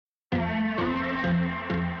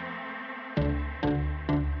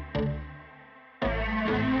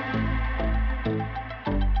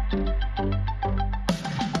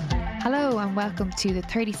and welcome to the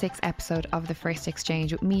 36th episode of The First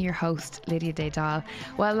Exchange with me, your host, Lydia Dahl.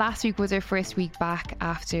 Well, last week was our first week back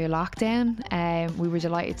after lockdown. We were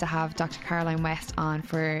delighted to have Dr. Caroline West on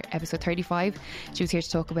for episode 35. She was here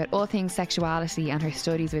to talk about all things sexuality and her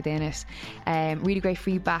studies within it. Really great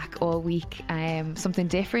feedback all week, something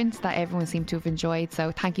different that everyone seemed to have enjoyed.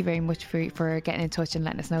 So thank you very much for getting in touch and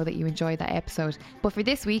letting us know that you enjoyed that episode. But for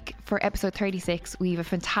this week, for episode 36, we have a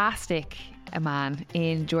fantastic man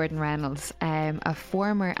in Jordan Reynolds, a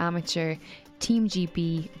former amateur Team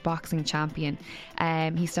GB boxing champion.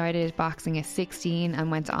 He started boxing at 16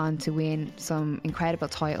 and went on to win some incredible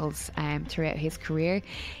titles throughout his career.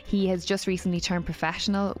 He has just recently turned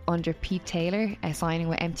professional under Pete Taylor, signing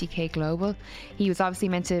with MTK Global. He was obviously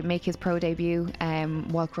meant to make his pro debut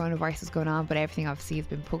while coronavirus was going on, but everything obviously has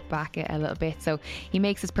been put back a little bit. So he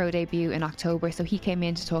makes his pro debut in October. So he came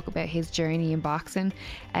in to talk about his journey in boxing.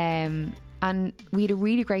 And we had a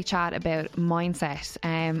really great chat about mindset.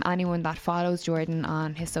 Anyone that follows Jordan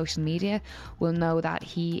on his social media will know that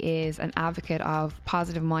he is an advocate of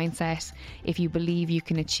positive mindset. If you believe you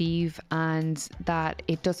can achieve, and that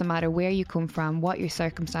it doesn't matter where you come from, what your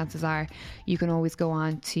circumstances are, you can always go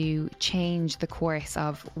on to change the course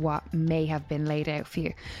of what may have been laid out for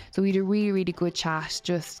you. So we had a really, really good chat,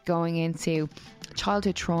 just going into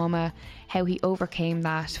childhood trauma, how he overcame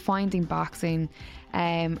that, finding boxing.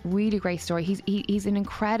 Really great story. He's an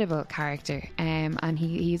incredible character, and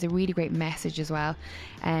he's a really great message as well.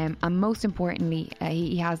 And most importantly,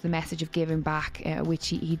 he has the message of giving back, which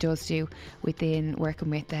he does do within working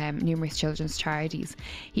with numerous children's charities.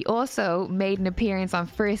 He also made an appearance on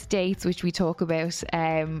First Dates, which we talk about,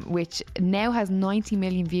 which now has 90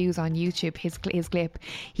 million views on YouTube. His clip.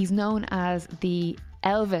 He's known as the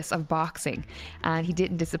Elvis of boxing, and he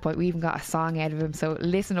didn't disappoint. We even got a song out of him, so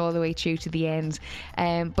listen all the way through to the end.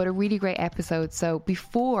 But a really great episode. So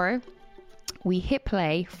before we hit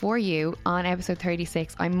play for you on episode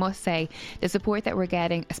 36, I must say the support that we're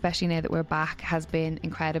getting, especially now that we're back, has been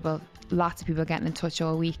incredible. Lots of people getting in touch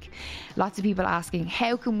all week. Lots of people asking,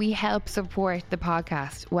 how can we help support the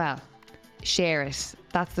podcast? Well, share it.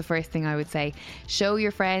 That's the first thing I would say. Show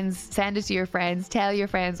your friends, send it to your friends, tell your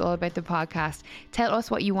friends all about the podcast. Tell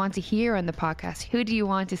us what you want to hear on the podcast. Who do you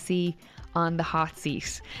want to see on the hot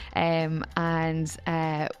seat? And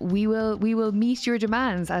we will meet your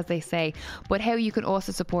demands, as they say. But how you can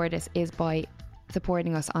also support us is by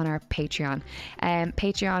supporting us on our Patreon.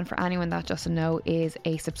 Patreon, for anyone that doesn't know, is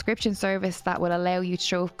a subscription service that will allow you to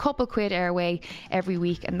throw a couple quid our way every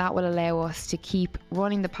week, and that will allow us to keep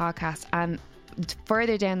running the podcast and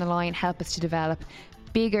further down the line help us to develop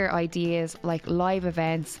bigger ideas like live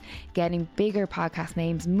events, getting bigger podcast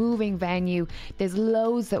names, moving venue. There's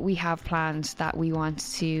loads that we have planned that we want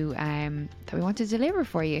to deliver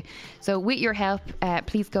for you. So with your help,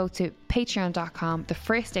 please go to patreon.com, The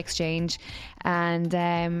First Exchange, and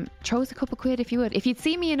throw us a couple quid if you would. If you'd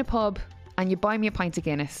see me in a pub and you buy me a pint of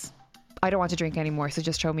Guinness, I don't want to drink anymore, so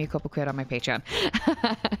just throw me a couple quid on my Patreon.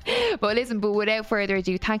 But without further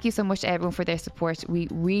ado, thank you so much to everyone for their support. We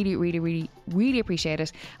really, really, really, really appreciate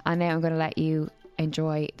it. And now I'm going to let you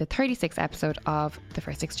enjoy the 36th episode of The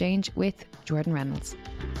First Exchange with Jordan Reynolds.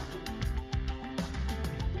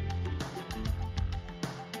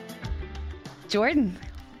 Jordan,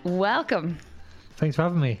 welcome. Thanks for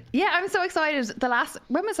having me. Yeah, I'm so excited.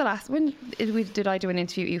 When did I do an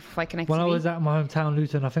interview with you for Fight Connect When TV? I was at my hometown,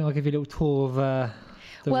 Luton, I think I'll give you a little tour of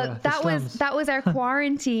that was our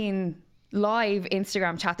quarantine live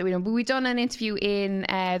Instagram chat that we done. But we done an interview in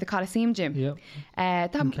the Coliseum gym. Yep.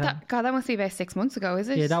 That must be about 6 months ago, is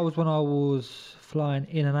it? Yeah, that was when I was flying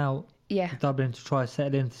in and out of Dublin to try to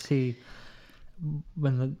settle in to see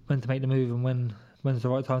when to make the move and when's the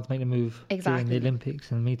right time to make the move during the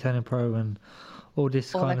Olympics, and me turning pro and all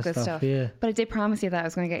this kind of stuff. Yeah. But I did promise you that I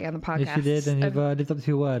was going to get you on the podcast. Yes, you did, and you've lived up to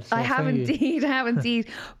your word. So I have indeed.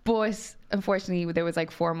 But unfortunately, there was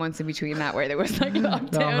like 4 months in between that where there was like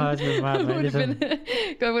lockdown. No, it's been mad,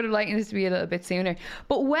 mate. I would have liked this to be a little bit sooner.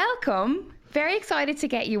 But welcome. Very excited to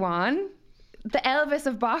get you on. The Elvis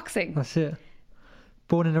of boxing. That's it.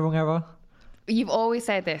 Born in the wrong era. You've always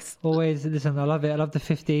said this. Always. Listen, I love it. I love the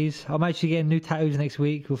 50s. I'm actually getting new tattoos next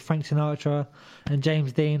week with Frank Sinatra and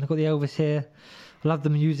James Dean. I've got the Elvis here. I love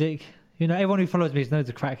the music. You know, everyone who follows me knows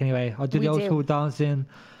the crack anyway. I do the old school dancing.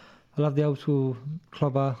 I love the old school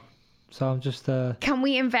clubber. So I'm just... Can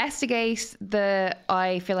we investigate the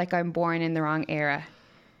I feel like I'm born in the wrong era?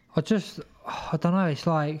 I don't know. It's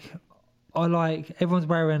like... I like everyone's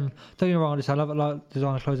wearing. Don't get me wrong. I love like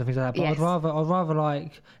designer clothes and things like that. But yes. I'd rather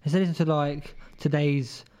like instead of listening to like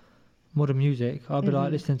today's modern music, I'd be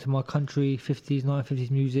like listening to my country 50s,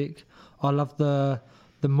 1950s music. I love the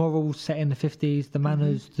the morals set in the 50s, the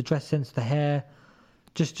manners, the dress sense, the hair,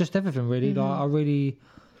 just everything really. Like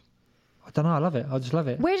I don't know, I love it. I just love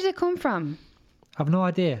it. Where did it come from? I've no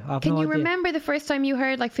idea. Can you remember the first time you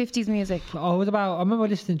heard like 50s music? I remember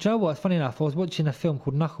listening. Do you know what? Funny enough, I was watching a film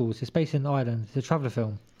called Knuckles. It's based in Ireland. It's a traveller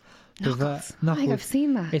film. Knuckles. I think I've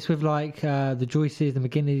seen that. It's with like the Joyces, the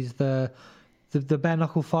McGinneys, the bare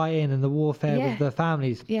knuckle fighting and the warfare with the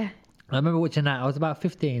families. Yeah. I remember watching that. I was about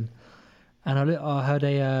 15, and I heard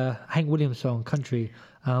a Hank Williams song, "Country."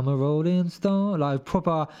 I'm a Rolling Stone, like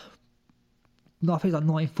proper. No, I think it's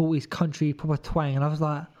like 1940s country, proper twang, and I was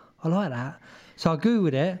like, I like that. So I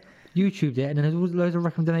googled it, YouTubed it, and then there was loads of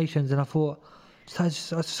recommendations, and I thought, I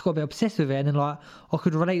just got a bit obsessed with it, and then like I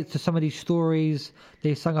could relate to some of these stories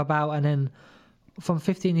they sung about, and then from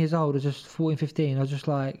 15 years old, or just 14, 15, I was just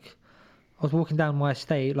like, I was walking down my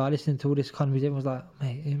estate, like listening to all this kind of music, and was like,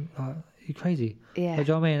 mate, you're crazy. Yeah. Like,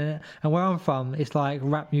 do you know what I mean? And where I'm from, it's like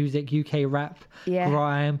rap music, UK rap,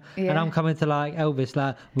 grime, and I'm coming to like Elvis,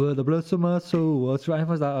 like, "Well, the blood of my soul." What's right? I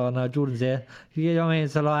was like, oh no, Jordan's here. You know what I mean?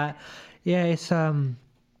 So like, yeah, it's I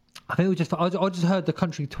think it was just I just heard the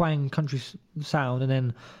country twang, country sound, and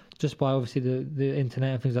then just by obviously the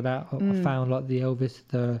internet and things like that, I found like the Elvis,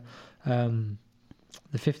 the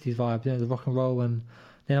 50s vibe, you know, the rock and roll, and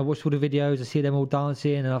then I watched all the videos. I see them all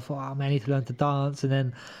dancing, and I thought, oh man, I need to learn to dance, and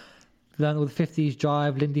then learn all the 50s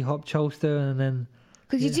jive, Lindy Hop, Cholster, and then.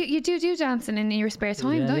 Because you do dancing in your spare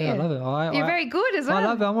time, don't you? I love it. You're very good as well. I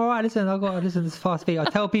love it. I'm all right. Listen, this fast feet. I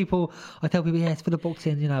tell people, yeah, it's for the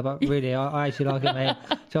boxing, you know, but really, I actually like it, mate.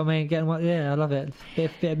 Do you know what I mean? I love it.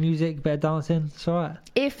 Bit of music, bit of dancing. It's all right.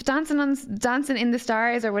 If Dancing in the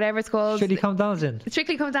Stars or whatever it's called, Strictly Come Dancing.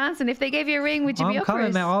 If they gave you a ring, would you be up for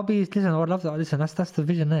it? Mate. Listen, I would love that. Listen, that's the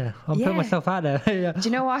vision there. I'm putting myself out there. Yeah. Do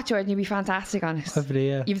you know what, Jordan? You'd be fantastic on it. Hopefully,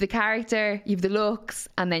 yeah. You've the character, you've the looks,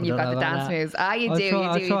 and then you've got the dance moves. You do.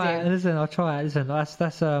 Listen, I'll try it. Listen, that's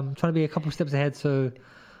trying to be a couple steps ahead. So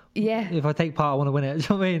yeah, if I take part, I want to win it. Do you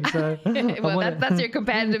know what I mean? So well, that's your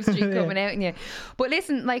competitive streak coming out in you. But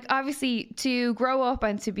listen, like obviously to grow up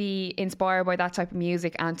and to be inspired by that type of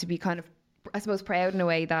music and to be kind of, I suppose, proud in a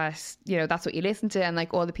way that, you know, that's what you listen to, and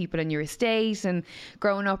like all the people in your estate and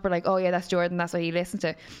growing up are like, oh yeah, that's Jordan, that's what you listen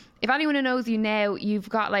to. If anyone who knows you now, you've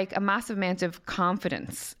got like a massive amount of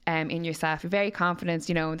confidence in yourself. You're very confident,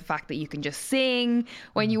 you know, in the fact that you can just sing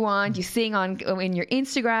when you want. You sing in your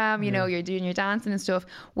Instagram, you know, you're doing your dancing and stuff.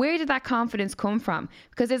 Where did that confidence come from?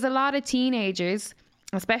 Because there's a lot of teenagers,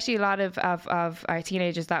 especially a lot of our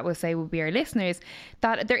teenagers that will be our listeners,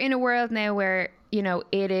 that they're in a world now where, you know,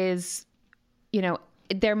 it is, you know,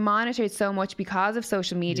 they're monitored so much because of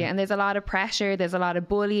social media, and there's a lot of pressure, there's a lot of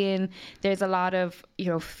bullying, there's a lot of, you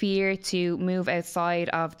know, fear to move outside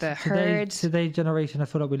of the herd. Today's generation, I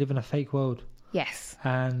feel like we live in a fake world. Yes.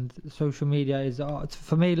 And social media is,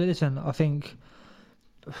 for me, listen, I think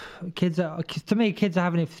kids are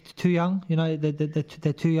having it too young. You know,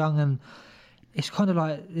 they're too young, and it's kind of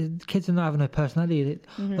like kids are not having a personality.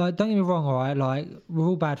 Like, don't get me wrong, all right, like we're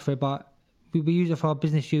all bad for it, but we use it for our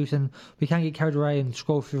business use, and we can get carried away and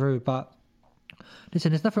scroll through. But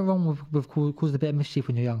listen, there's nothing wrong with causing a bit of mischief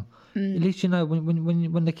when you're young. At least you know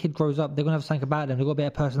when the kid grows up, they're gonna have something about them. They've got a bit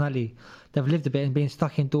of personality. They've lived a bit and being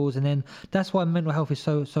stuck indoors, and then that's why mental health is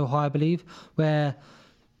so high, I believe. Where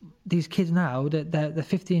these kids now, they're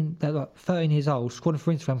 15, they're like 13 years old, scrolling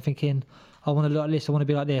through Instagram, thinking, I want to look like this, I want to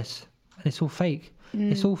be like this, and it's all fake.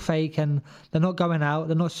 It's all fake, and they're not going out,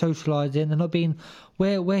 they're not socialising, they're not being.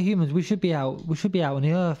 We're humans. We should be out. We should be out on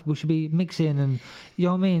the earth. We should be mixing, and you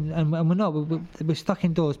know what I mean. And we're not. We're stuck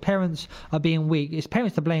indoors. Parents are being weak. It's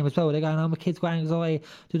parents to blame as well. They're going, "Oh, my kid's got anxiety."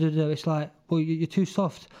 It's like, well, you're too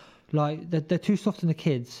soft. Like they're too soft on the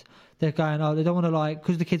kids. They're going, oh, they don't want to, like,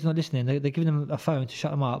 because the kid's not listening. They're giving them a phone to shut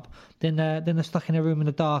them up. Then they're stuck in a room in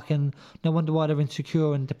the dark, and no wonder why they're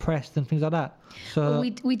insecure and depressed and things like that. So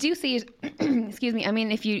well, we do see it. Excuse me. I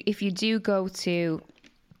mean, if you do go to,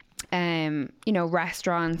 you know,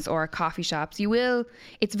 restaurants or coffee shops, you will.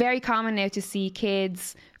 It's very common now to see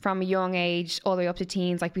kids from a young age all the way up to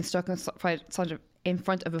teens, like being stuck in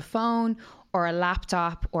front of a phone or a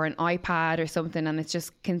laptop or an iPad or something, and it's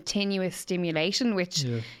just continuous stimulation, which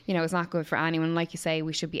you know is not good for anyone. Like you say,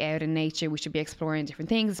 we should be out in nature, we should be exploring different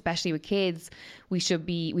things, especially with kids. We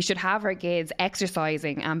should have our kids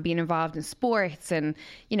exercising and being involved in sports, and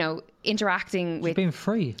you know, interacting with being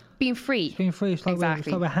free. It's like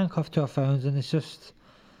we're handcuffed to our phones, and it's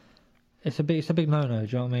a big no-no. Do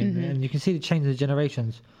you know what I mean? And you can see the change of the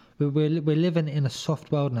generations. We're living in a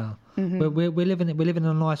soft world now. We're living in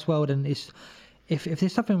a nice world, and it's if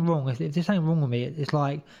there's something wrong, if there's something wrong with me, it's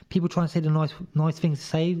like people try and say the nice things to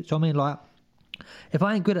say. Do you know what I mean? Like, if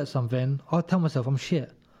I ain't good at something, I'll tell myself I'm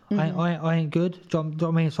shit. I ain't good. Do you know what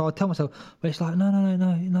I mean? So I tell myself, but it's like,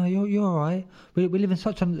 no, you're all right. We live in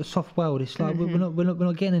such a soft world. It's like we're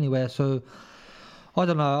not getting anywhere. So I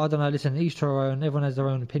don't know. Listen, each to our own. Everyone has their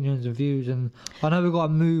own opinions and views, and I know we've got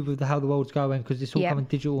to move with how the world's going because it's all coming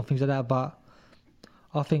digital and things like that. But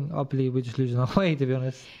I believe we're just losing our way, to be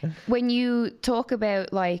honest. When you talk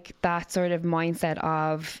about like that sort of mindset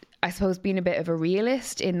of, I suppose, being a bit of a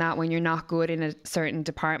realist in that when you're not good in a certain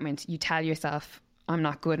department, you tell yourself, I'm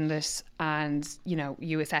not good in this, and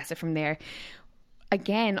you assess it from there.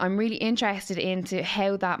 Again, I'm really interested into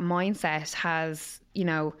how that mindset has,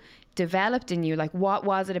 developed in you. Like, what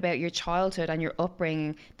was it about your childhood and your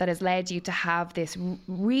upbringing that has led you to have this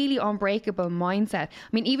really unbreakable mindset?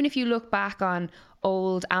 I mean, even if you look back on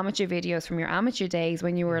old amateur videos from your amateur days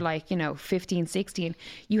when you were like 15, 16,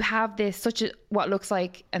 you have this what looks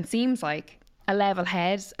like and seems like a level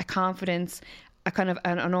head, a confidence, a kind of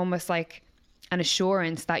an almost like an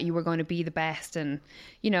assurance that you were going to be the best. And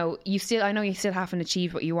I know you still haven't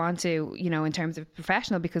achieved what you want to in terms of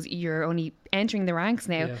professional, because you're only entering the ranks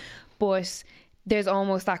now, but there's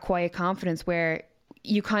almost that quiet confidence where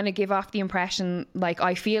you kind of give off the impression, like,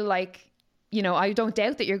 I feel like I don't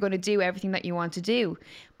doubt that you're going to do everything that you want to do,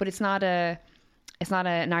 but it's not a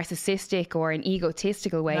narcissistic or an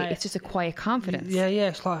egotistical way. It's just a quiet confidence. Yeah.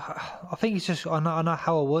 It's like, I think it's just, I know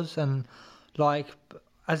how I was, and like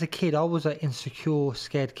as a kid, I was an insecure,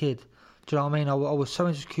 scared kid. Do you know what I mean? I was so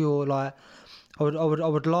insecure. Like I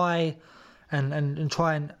would lie and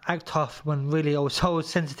try and act tough when really I was so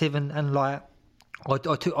sensitive and like.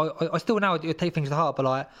 I still now take things to heart, but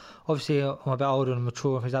like obviously I'm a bit older and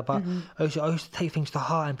mature and things like that. But I used to take things to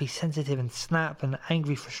heart and be sensitive and snap and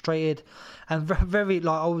angry, frustrated, and very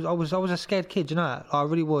like I was a scared kid, like I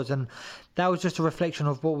really was, and that was just a reflection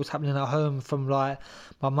of what was happening at home, from like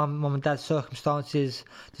my mum and dad's circumstances,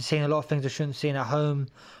 to seeing a lot of things I shouldn't see at home,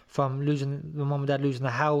 from losing my mum and dad losing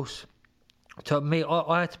the house, to me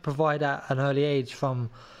I had to provide at an early age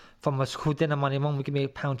from my school dinner money. Mum would give me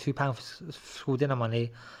 £1, £2 for school dinner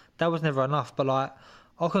money. That was never enough. But like,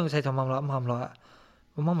 I couldn't say to my mum, like,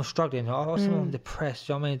 my mum was struggling. I was depressed.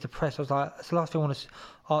 You know what I mean? Depressed. I was like, that's the last thing I want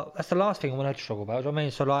to. That's the last thing I want to struggle about. You know what I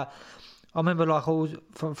mean? So like, I remember like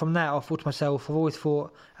from that, I thought to myself, I've always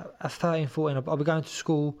thought at 13, 14, I'll be going to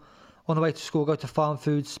school. On the way to school, go to farm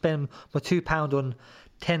foods, spend my £2 on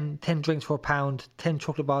 10 drinks for £1, 10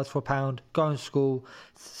 chocolate bars for £1, go to school,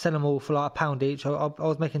 sell them all for like £1 each. I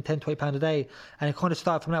was making £10, £20 a day, and it kind of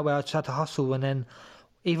started from that, where I just had to hustle. And then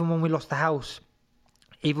even when we lost the house,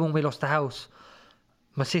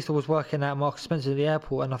 my sister was working at Marks Spencer at the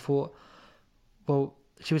airport, and I thought, well,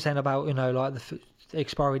 she was saying about like the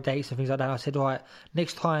expiry dates and things like that. I said, all right,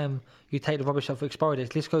 next time you take the rubbish out for expiry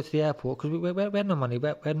dates, let's go to the airport, because we had no money. We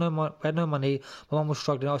had no money. My mum was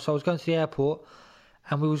struggling, so I was going to the airport.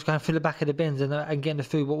 And we was going to fill the back of the bins and getting the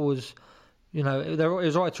food. What was, it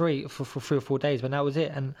was right to eat for 3 or 4 days, but that was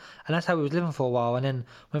it. And that's how we was living for a while. And then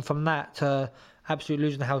went from that to absolutely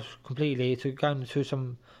losing the house completely, to going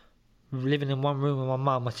to living in one room with my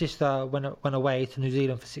mum. My sister went away to New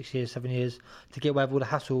Zealand for 6 years, 7 years, to get away with all the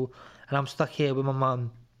hassle. And I'm stuck here with my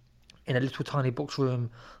mum in a little tiny box room,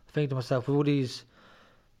 thinking to myself, with all these,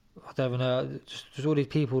 I don't even know, just all these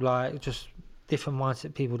people, like, just different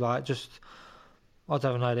mindset people, like, just, I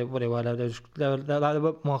don't know what they were. They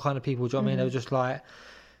were my kind of people. Do you know what I mean? They were just like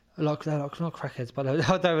they're not crackheads, but I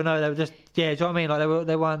don't even know. They were just, do you know what I mean? Like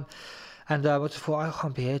they weren't. And I just thought, I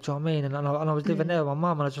can't be here. Do you know what I mean? And I was living there with my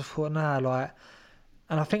mum, and I just thought, nah, like.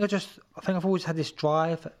 And I think I've always had this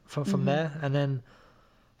drive from there. And then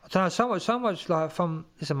I don't know, so much like from,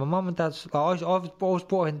 listen, my mum and dad's, like, I was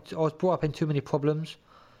brought up in too many problems,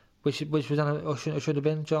 which was I should have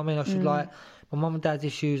been. Do you know what I mean? I should like. My mum and dad's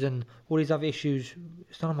issues and all these other issues,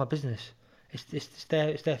 it's none of my business. It's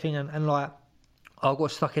their thing, and like I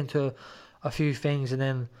got stuck into a few things, and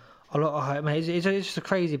then it's just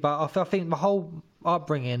crazy. But I think my whole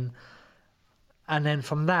upbringing, and then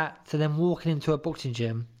from that to then walking into a boxing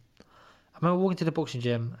gym. I remember walking to the boxing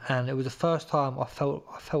gym, and it was the first time I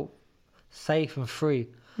felt safe and free,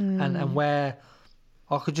 and where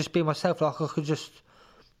I could just be myself. Like I could just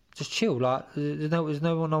chill, like there's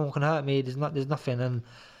no one can hurt me. There's nothing,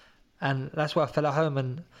 and that's where I felt at home.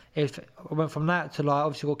 And if I went from that to, like,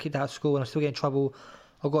 obviously got kicked out of school and I still get in trouble.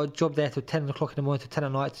 I got a job there till 10 o'clock in the morning till 10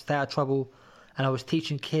 at night to stay out of trouble, and I was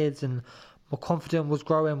teaching kids, and my confidence was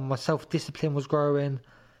growing, my self discipline was growing,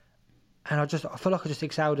 and I feel like I just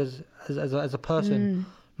excelled as a person.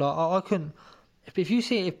 Like I couldn't. If you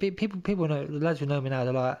see people know, the lads who know me now,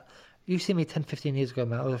 they're like, you see me 10, 15 years ago,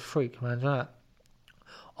 man, I was a freak, man. You know?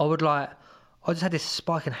 I just had this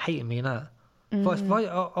spike in hate in me, you know. But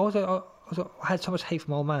I I had so much hate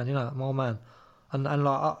for my old man, my old man, and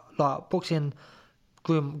like boxing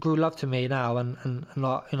grew love to me now, and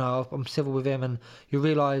like I'm civil with him, and you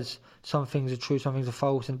realise some things are true, some things are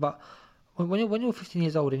false, but when you're 15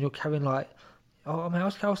 years old and you're carrying like, I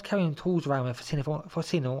was carrying tools around me if I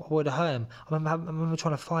seen him, I would have hurt him. I remember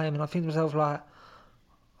trying to fight him, and I think to myself like,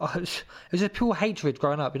 it was just pure hatred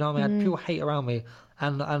growing up, I had pure hate around me,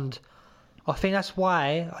 and I think that's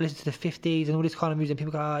why I listen to the 50s and all this kind of music, and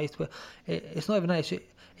people go, it's not even that,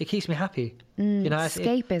 it keeps me happy.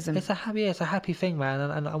 Escapism. It's a happy thing, man.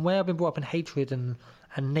 And where I've been brought up in hatred and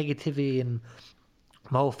negativity, and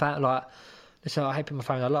my whole family, like, listen, I hate my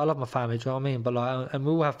family. I love my family. Do you know what I mean? But like, and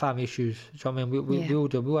we all have family issues. Do you know what I mean? We all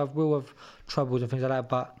do. We all have troubles and things like that.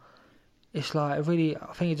 But it's like really,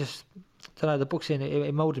 I think it just, I don't know, the boxing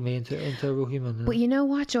it molded me into a real human. But you know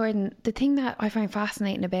what, Jordan? The thing that I find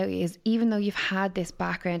fascinating about you is, even though you've had this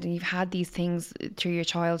background and you've had these things through your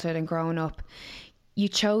childhood and growing up, you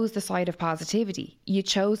chose the side of positivity. You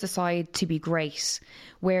chose the side to be great.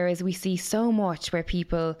 Whereas we see so much where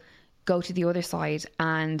people go to the other side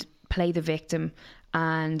and play the victim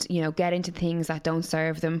and, get into things that don't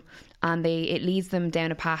serve them, and it leads them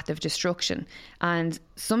down a path of destruction. And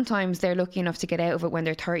sometimes they're lucky enough to get out of it when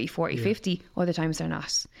they're 30, 40, 50. Other times they're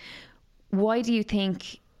not. Why do you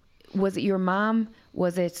think, was it your mom?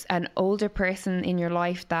 Was it an older person in your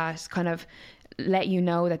life that kind of let you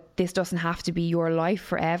know that this doesn't have to be your life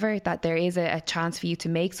forever, that there is a chance for you to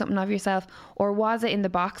make something of yourself? Or was it in the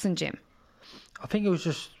boxing gym? I think it was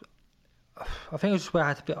just where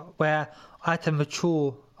I had to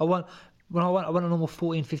mature. I wasn't a normal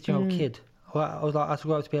 14, 15-year-old kid. I had to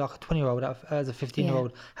grow up to be like a 20-year-old as a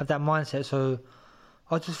 15-year-old, have that mindset. So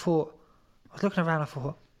I just thought, I was looking around, I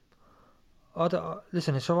thought,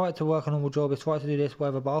 listen, it's all right to work a normal job, it's all right to do this,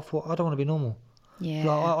 whatever, but I thought, I don't want to be normal. Yeah.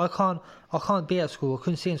 Like, I can't be at school. I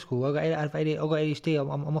couldn't sit in school. I got ADHD.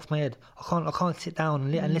 I'm off my head. I can't sit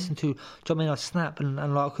down and listen to. Do you know what I mean? I snap and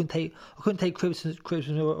like I couldn't take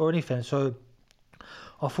criticism or anything. So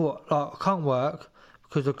I thought, like, I can't work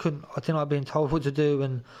because I didn't like being told what to do,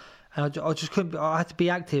 and I just couldn't. I had to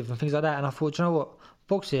be active and things like that. And I thought, do you know what?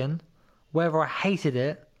 Boxing, whether I hated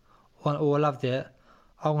it or I loved it,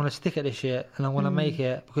 I want to stick at this shit and I want to make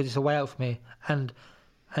it because it's a way out for me. And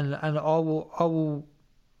I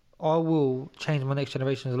will change my next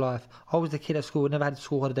generation's life. I was the kid at school, never had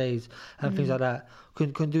school holidays and things like that.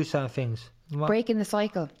 Couldn't do certain things. Breaking the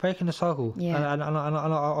cycle. Yeah. And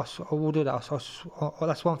I will do that.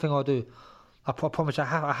 That's one thing I'll do. I promise I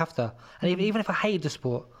have to. And even if I hate the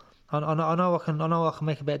sport, I know I can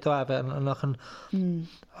make a better out of it, and I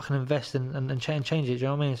can invest and change it. Do you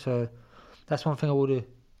know what I mean? So that's one thing I will do.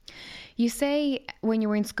 You say when you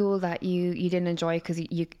were in school that you didn't enjoy it because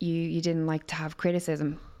you didn't like to have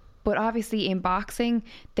criticism. But obviously in boxing,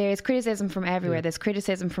 there's criticism from everywhere. Yeah. There's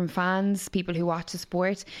criticism from fans, people who watch the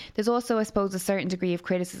sport. There's also, I suppose, a certain degree of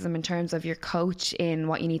criticism in terms of your coach in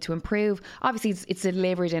what you need to improve. Obviously, it's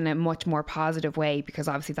delivered in a much more positive way because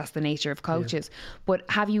obviously that's the nature of coaches. Yeah. But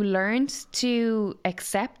have you learned to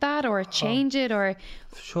accept that or change it? Or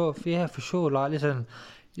For sure. Like, listen,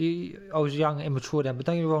 I was young, immature then, but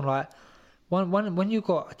don't get me wrong, like, when you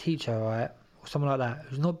got a teacher, right, or someone like that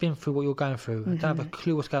who's not been through what you're going through, don't have a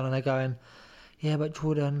clue what's going on, they're going, yeah, but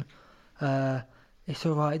Jordan, it's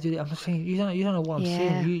all right, dude. I'm just thinking, you don't know what I'm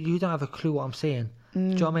seeing. You don't have a clue what I'm seeing. Do you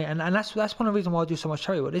know what I mean? And that's one of the reasons why I do so much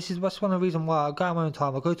charity work. That's one of the reasons why I go out my own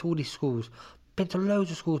time. I go to all these schools, been to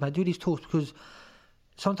loads of schools, man. Do these talks because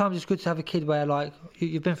sometimes it's good to have a kid where, like,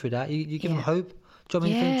 you've been through that. You give them hope. Do you know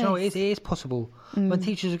what I mean? You think, it is possible. When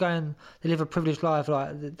teachers are going, they live a privileged life,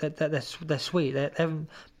 like they're sweet. They haven't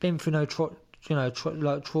been through no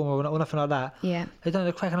like trauma or nothing like that. Yeah. They don't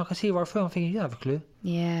have a crack, and I can see right through. I'm thinking, you don't have a clue.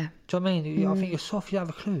 Yeah. Do you know what I mean? I think you're soft. You don't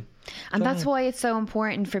have a clue. And that's why it's so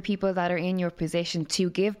important for people that are in your position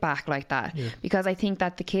to give back like that. Yeah. Because I think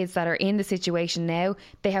that the kids that are in the situation now,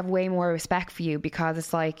 they have way more respect for you because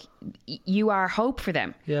it's like you are hope for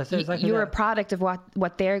them. Yeah, so exactly you're a product of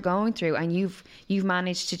what they're going through, and you've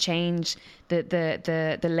managed to change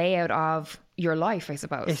the layout of your life, I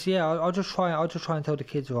suppose. I'll just try and tell the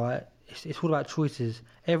kids, right, it's all about choices.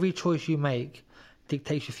 Every choice you make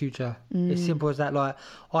dictates your future. It's simple as that. Like,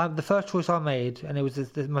 the first choice I made, and it was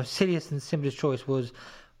the most silliest and simplest choice, was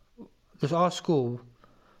because our school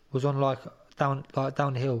was on down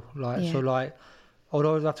the hill. So like I'd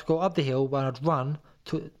always have to go up the hill when I'd run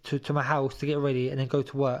to my house to get ready and then go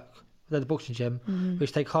to work at the boxing gym,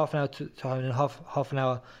 which take half an hour to home and half an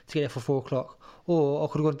hour to get there for 4 o'clock. Or I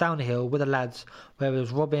could have gone down the hill with the lads, where it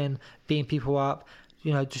was robbing, beating people up,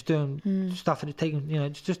 just doing stuff and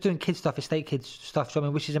taking, just doing kid stuff, estate kids stuff. I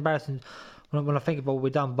mean, which is embarrassing when I think about what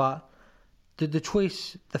we've done. But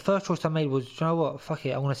the first choice I made was, do you know what? Fuck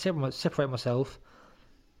it, I'm gonna separate myself,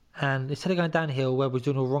 and instead of going down the hill where I was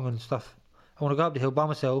doing all wrong and stuff, I want to go up the hill by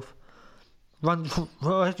myself. Run.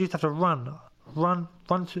 I used to have to run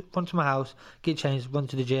to my house, get changed, run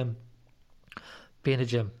to the gym, be in the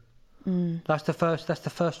gym. That's the first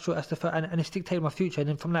choice. And it dictated my future. And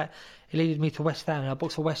then from that, it led me to West Ham. And I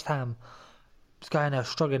booked for West Ham. I was going there,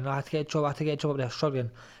 struggling. I had to get a job. Up there,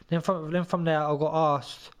 struggling. Then from there, I got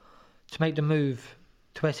asked to make the move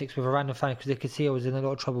to Essex with a random fan because they could see I was in a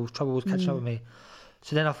lot of trouble. Trouble was catching up with me.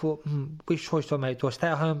 So then I thought, which choice do I make? Do I stay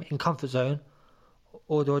at home in comfort zone,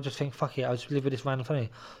 or do I just think, fuck it, I'll just live with this random family?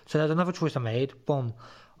 So there's another choice I made. Boom.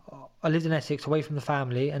 I lived in Essex, away from the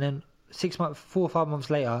family, and then 4 or 5 months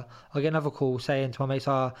later, I get another call saying to my mates,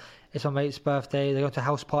 it's my mate's birthday, they go to a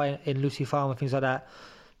house party in Lucy Farm and things like that.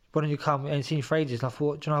 Why don't you come? I ain't seen you for ages. And I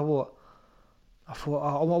thought, do you know what? I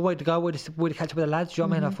wanted to go, I wanted to catch up with the lads, do you know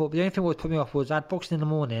what I mean? I thought, but the only thing that would put me off was I had boxing in the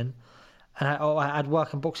morning, and I had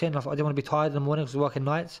work and boxing. I didn't want to be tired in the morning because I was working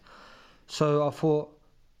nights. So I thought,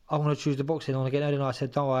 I'm going to choose the boxing. I want to get early night. I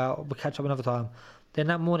said, don't worry, we'll catch up another time. Then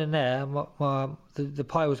that morning there, the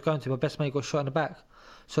party I was going to, my best mate got shot in the back.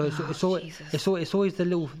 So it's always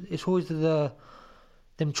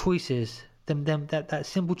them choices, that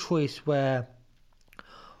simple choice where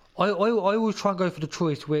I always try and go for the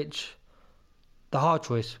choice the hard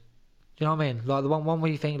choice. Do you know what I mean? Like the one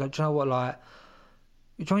where you think, like, do you know what, like,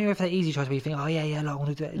 you try to go for that easy choice where you think, oh yeah, like, I want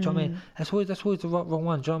to do it. Do you know what I mean? That's always the wrong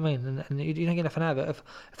one. Do you know what I mean? And you don't get nothing out of it.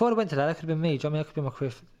 If I'd have went to that could have been me. Do you know what I mean? That could be my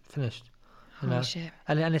career finished. You know? Shit.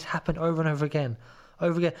 And it's happened over and over again.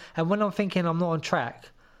 And when I'm thinking I'm not on track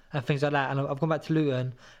and things like that, and I've gone back to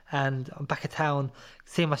Luton and I'm back of town,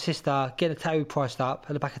 seeing my sister, getting a tattoo priced up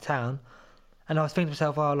at the back of town, and I was thinking to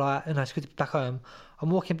myself, oh, like, you know, it's good to be back home. I'm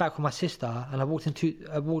walking back with my sister, and I walked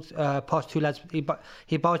past 2 lads.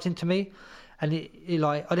 He barged into me, and he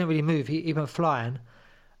like, I didn't really move. He went flying,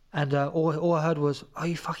 and all I heard was, "Are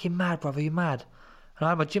you fucking mad, brother? Are you mad?" And I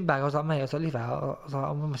had my gym bag. I was like, "Mate," I was like, "Leave it out." I was like,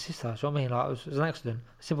 "I'm with my sister." Do you know what I mean? Like, it was an accident.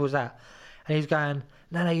 Simple as that. And he's going,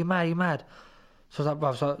 "No, you're mad." So I was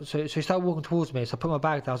like, "Bruv," so he started walking towards me. So I put my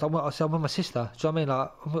bag down. I was like, I'm with my sister. Do you know what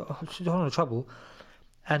I mean? Like, I don't want trouble.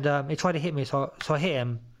 And he tried to hit me, so I hit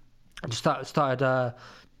him. And just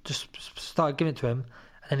started giving it to him.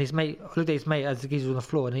 And his mate, I looked at his mate as the geezer was on the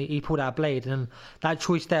floor, and he pulled out a blade. And that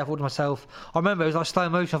choice there, I thought to myself, I remember it was like slow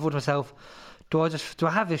motion. I thought to myself, do I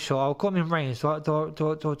have this shot? I've got him in range. Do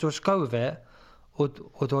I just go with it, or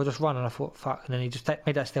do I just run? And I thought, fuck. And then he just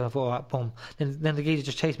made that step. I thought, all right, boom. Then the geezer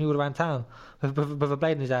just chased me all around town with a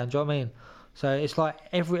blade in his hand. Do you know what I mean? So it's like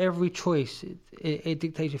every choice, it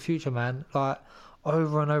dictates your future, man. Like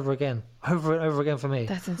over and over again for me.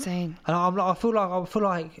 That's insane. And I feel like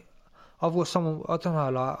I've got someone. I don't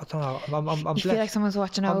know. I'm you feel like someone's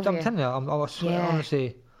watching over you. I'm telling you. I swear,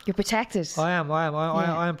 honestly. You're protected. I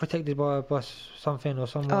am protected by something or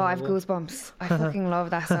someone. Oh, I have goosebumps. I fucking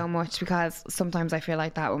love that so much, because sometimes I feel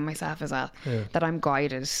like that with myself as well. Yeah. That I'm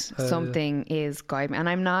guided. Something is guiding me, and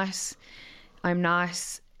I'm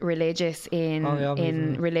not religious in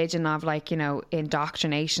religion of, like, you know,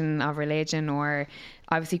 indoctrination of religion, or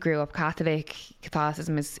obviously grew up Catholic.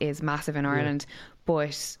 Catholicism is massive in Ireland,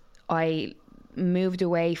 but I moved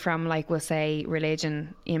away from, like, we'll say,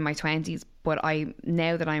 religion in my 20s, but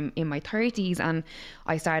now that I'm in my 30s and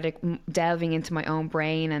I started delving into my own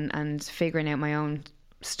brain and figuring out my own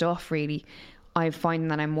stuff, really, I'm finding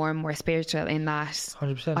that I'm more and more spiritual in that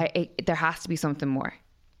 100%. There has to be something more.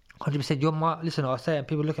 100%. Your mind. Listen, I say it, and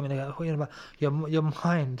people look at me and they go, "What are you about?"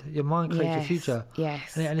 Your mind creates your future.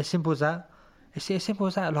 Yes. And it's simple as that. It's as simple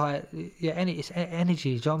as that. Like, it's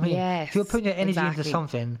energy. Do you know what I mean? Yes. If you're putting your energy into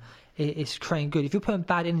something, it's creating good. If you're putting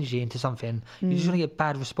bad energy into something, you're just gonna get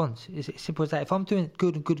bad response. It's simple as that. If I'm doing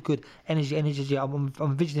good energy,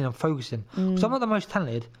 I'm vigilant, I'm focusing. So I'm not the most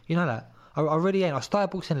talented. You know that. I really ain't. I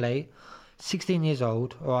started boxing late, 16 years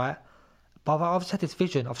old. All right. But I've just had this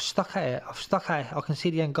vision. I've stuck at it. I can see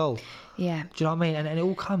the end goal. Yeah. Do you know what I mean? And it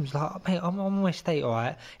all comes, like, mate, I'm on my state, all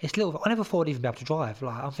right? It's little. I never thought I'd even be able to drive.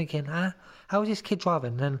 Like, I'm thinking, how is this kid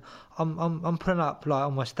driving? And then I'm putting up, like,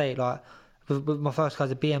 on my state, like, with my first car's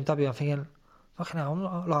a BMW. I'm thinking, fucking hell, I'm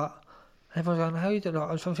not, like, everyone's going, how you doing? Like,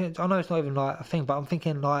 I'm thinking, I know it's not even, like, a thing, but I'm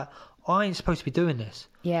thinking, like, I ain't supposed to be doing this.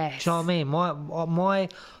 Yes. Do you know what I mean?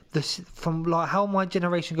 From, like, how my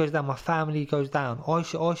generation goes down, my family goes down, I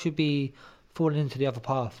should be falling into the other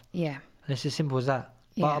path. Yeah. And it's as simple as that.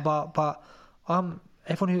 Yeah. But I'm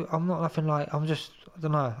not nothing like, I'm just, I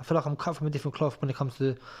don't know, I feel like I'm cut from a different cloth when it comes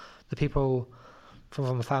to the people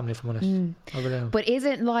from my family, if I'm honest. I really am. But is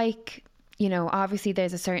it like, you know, obviously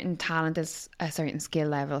there's a certain talent, there's a certain skill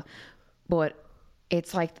level, but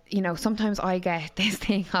it's like, you know, sometimes I get this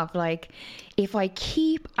thing of like, if I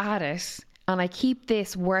keep at it and I keep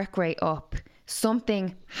this work rate up,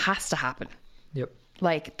 something has to happen. Yep.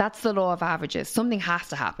 Like, that's the law of averages. Something has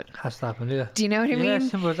to happen. Has to happen, yeah. Do you know what I mean? Yeah,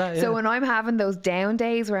 simple as that, yeah. So when I'm having those down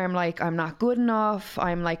days where I'm like, I'm not good enough,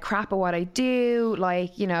 I'm like crap at what I do,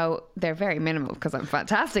 like, you know, they're very minimal because I'm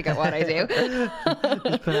fantastic at what I do.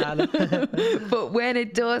 Just put it out there. But when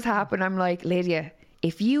it does happen, I'm like, Lydia,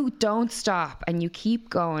 if you don't stop and you keep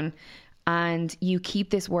going and you keep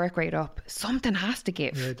this work rate up, something has to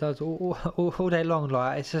give. Yeah, it does. All day long,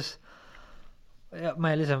 like, it's just... Yeah,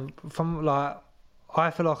 mate, listen, from, like... I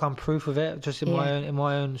feel like I'm proof of it, just in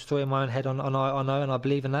my own story, in my own head. I know, and I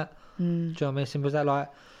believe in that. Do you know what I mean? Simple as that. Like,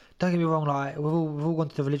 don't get me wrong. Like, we've all gone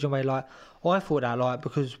to the religion way. Like, I thought that, like,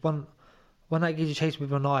 because when that geezer chased me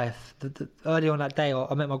with a knife, early on that day,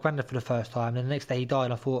 I met my granddad for the first time. And the next day he died.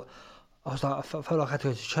 And I felt like I had to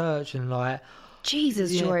go to church and like.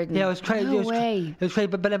 Jesus, Jordan. Yeah, it was crazy. No way. It was crazy,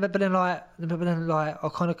 but then I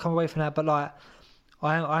kind of come away from that. But like,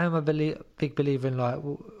 I am a big believer in like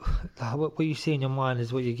what you see in your mind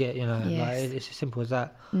is what you get, you know. Yes. Like, it's as simple as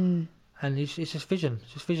that. And it's just vision,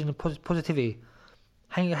 and positivity.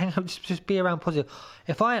 Hang out, just be around positive.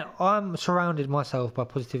 If I'm surrounded myself by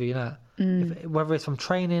positivity, you know. Whether it's from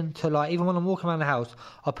training to like, even when I'm walking around the house,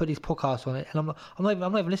 I put these podcasts on it, and I'm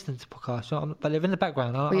not even listening to podcasts, you know, but they're in the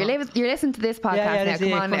background. You're listening to this podcast now.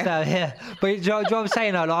 Come on now. Yeah. But do you know what I'm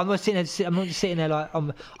saying? Though? Like, I'm not just sitting there like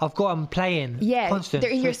I'm playing. Yeah, constant.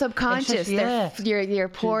 They're in your subconscious. Just, you're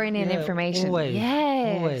pouring in information. Always,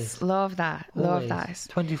 yes, always. Love that. Love that.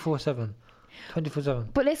 24/7.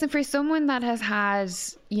 But listen, for someone that has had,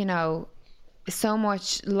 you know, so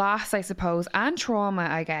much loss, I suppose, and trauma,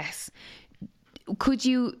 I guess,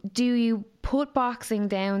 do you put boxing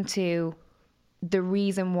down to the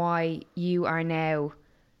reason why you are now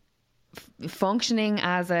functioning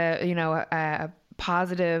as a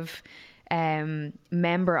positive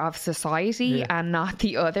member of society and not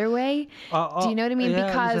the other way? Do you know what I mean? Yeah,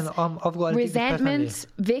 because listen, I've got resentment,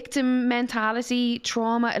 victim mentality,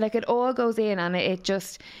 trauma, like it all goes in, and it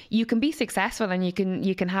just, you can be successful and you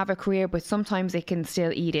can have a career, but sometimes it can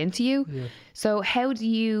still eat into you. Yeah. So how do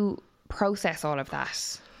you process all of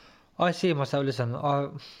that? I see myself, listen,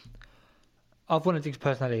 I've one addictive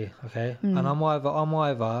personality, okay? And I'm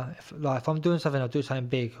either if I'm doing something, I'll do something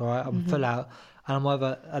big, all right? I'm full out, and I'm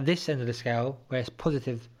either at this end of the scale where it's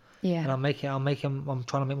positive, and I'm trying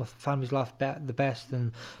to make my family's life the best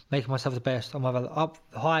and making myself the best. I'm either up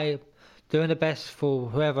high, doing the best for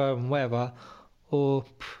whoever and whatever, or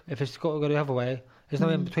if it's got to go the other way, there's no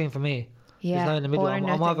in between for me. Yeah, there's no in the middle.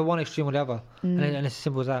 I'm either one extreme or the other, and it's as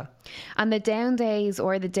simple as that. And the down days,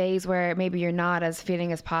 or the days where maybe you're not as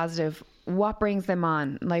feeling as positive, what brings them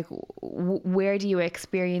on? Like, where do you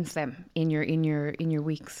experience them in your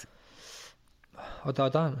weeks? I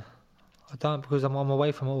don't because I'm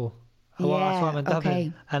away from it all. Yeah, that's why I'm in Dublin.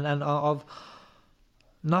 Okay. And I've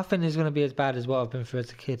nothing is going to be as bad as what I've been through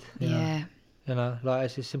as a kid. You know, like,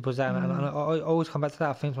 it's as simple as that. And I always come back to that.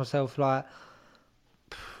 I think to myself, like,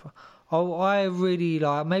 I really,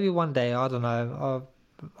 like, maybe one day, I don't know,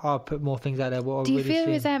 I'll put more things out there. Do you feel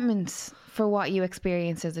resentment for what you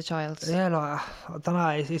experienced as a child? Yeah, like, I don't know,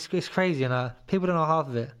 it's crazy, you know. People don't know half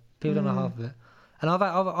of it. And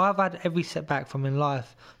I've had every setback from in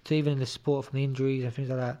life to even in the sport, from the injuries and things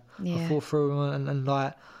like that. I fought through and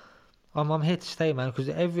like, I'm here to stay, man, because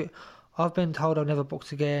I've been told I'll never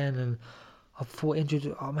box again, and I've fought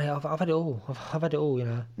injured. Oh, man, I've had it all. I've had it all, you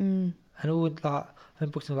know. And all, like, I've been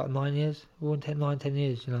boxing for like 9 years, 10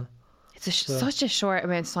 years, you know. It's such a short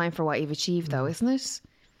amount of time for what you've achieved, though, isn't it?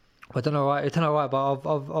 I don't know, right?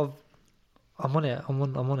 But I'm on it. I'm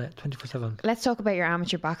on it 24/7. Let's talk about your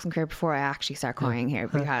amateur boxing career before I actually start crying here,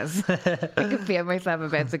 because I can feel myself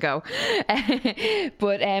about to go.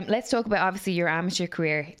 But let's talk about, obviously, your amateur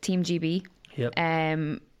career, Team GB. Yep.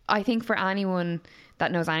 I think for anyone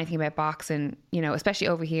that knows anything about boxing, you know, especially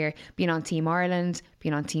over here, being on Team Ireland,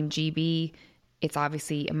 being on Team GB, it's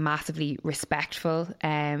obviously a massively respectful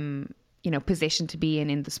position to be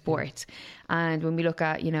in the sport. And when we look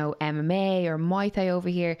at, you know, MMA or Muay Thai over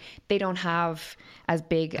here, they don't have as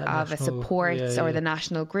big of a support or the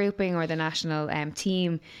national grouping or the national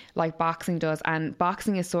team like boxing does. And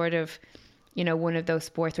boxing is sort of, you know, one of those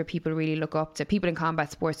sports where people really look up to. People in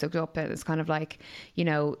combat sports look up to. It's kind of like, you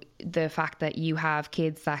know, the fact that you have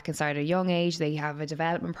kids that can start at a young age, they have a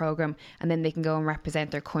development program, and then they can go and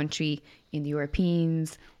represent their country in the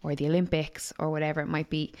Europeans or the Olympics or whatever it might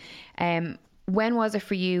be. When was it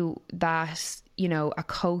for you that, you know, a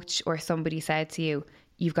coach or somebody said to you,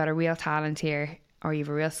 you've got a real talent here, or you've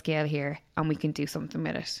a real skill here, and we can do something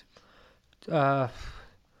with it? Do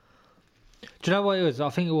you know what it was? I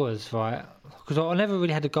think it was, right? Because I never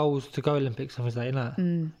really had the goals to go Olympics and things like that,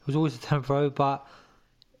 It was always to turn pro, but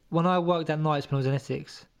when I worked at nights when I was in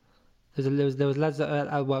Essex, there was lads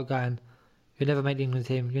at work going, you never make the England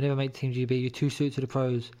team, you never make Team GB, you're too suited to the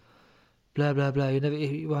pros, blah, blah, blah,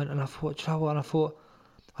 you won't. And I thought, do you know what?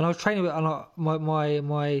 And I was training with,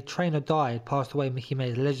 my trainer died, passed away, Mickey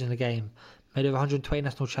May, a legend in the game, made over 120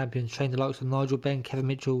 national champions, trained the likes of Nigel Benn, Kevin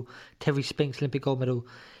Mitchell, Terry Spinks, Olympic gold medal.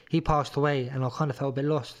 He passed away, and I kind of felt a bit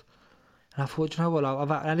lost. And I thought, do you know what?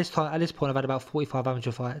 At this point, I've had about 45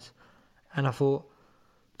 amateur fights, and I thought,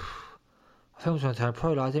 I think I was going to turn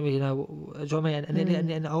pro. Like, I didn't really know. Do you know what I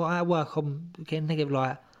mean? And at work, I'm getting negative,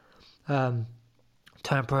 like,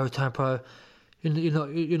 turn pro.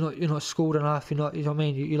 You're not schooled enough. You're not. You know what I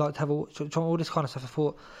mean? You like to have all this kind of stuff. I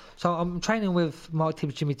thought. So I'm training with Mark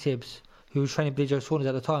Tibbs, Jimmy Tibbs, who was training Billy Joe Saunders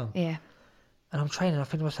at the time. Yeah. And I'm training. I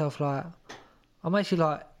think to myself, like, I'm actually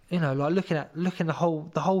like, like looking at the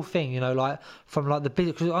whole thing, like from like the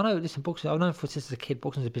business. Because I know, listen, boxing. I've known since as a kid,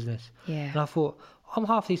 boxing's a business. Yeah. And I thought, I'm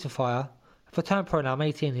half decent fighter. If I turn pro now, I'm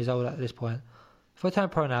 18 years old at this point. If I turn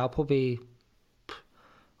pro now, I probably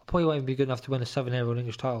won't even be good enough to win a Southern Area or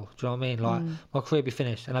English title. Do you know what I mean? Like, my career will be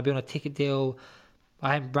finished, and I'll be on a ticket deal.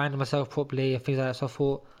 I haven't branded myself properly and things like that.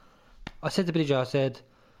 So I said to Billy Joe, I said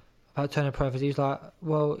about turning pro. He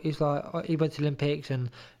went to Olympics, and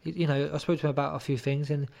I spoke to him about a few things,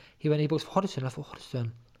 and he booked for Hoddesdon. I thought,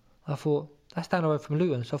 Hoddesdon? I thought, that's down the road from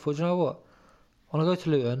Luton. So I thought, do you know what? I want to go to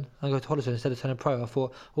Luton and go to Hoddesdon instead of turning pro. I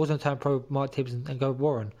thought I was going to turn pro Mark Tibbs and go with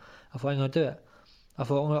Warren. I thought I ain't going to do it. I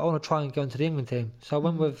thought I want to try and go into the England team. So I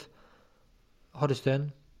went with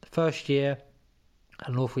Hoddesdon the first year,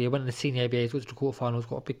 and an awful year. Went in the senior ABAs, got to the quarterfinals,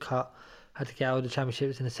 got a big cut, had to get out of the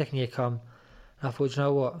championships. In the second year come, and I thought, you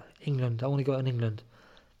know what, England, I want to go in England.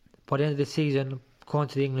 By the end of the season, going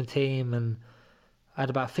to the England team, and I had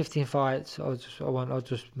about 15 fights. I'll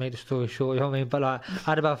just make the story short, you know what I mean? But like,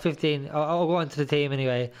 I had about 15. I'll go into the team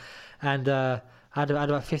anyway, and I had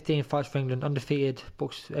about 15 fights for England, undefeated,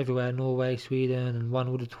 boxed everywhere, Norway, Sweden, and won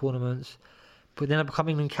all the tournaments. But then I became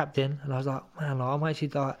England captain, and I was like, man, like, I'm actually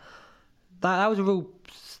like, that was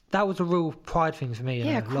a real pride thing for me. You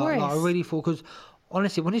know? Of course. Like, I really thought, because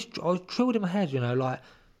honestly, I was drilled in my head, like,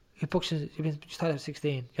 you've been started at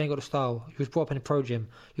 16, you ain't got a style, you was brought up in a pro gym,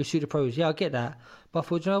 you shoot the pros, I get that. But I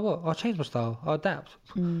thought, you know what, I'll change my style, I'll adapt.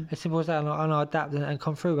 As simple as that, and I'll adapt and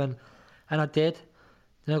come through, and I did.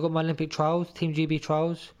 Then I got my Olympic trials, Team GB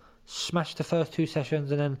trials, smashed the first 2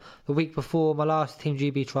 sessions, and then the week before my last Team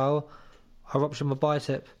GB trial, I ruptured my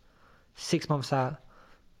bicep, 6 months out,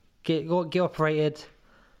 get operated,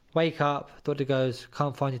 wake up, doctor goes,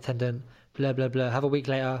 can't find your tendon, blah blah blah. Have a week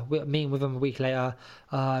later, meeting with him a week later.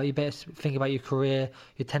 You better think about your career.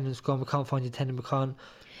 Your tendon's gone. We can't find your tendon. We can't.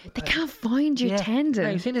 They can't find your tendon.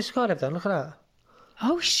 Hey, you seen the scar they've done? Look at that.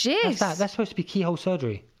 Oh shit! That's supposed to be keyhole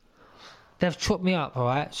surgery. They've chopped me up, all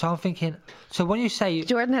right. So I'm thinking. So when you say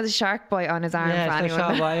Jordan has a shark bite on his arm, yeah, for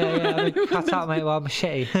shark bite, I mean, cut out, mate, with a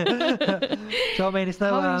machete. Do you know what I mean? It's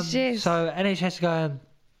no. Holy shit. So NHS going,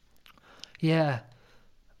 yeah.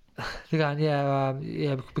 They're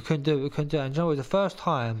going, we couldn't do it. And you know, it was the first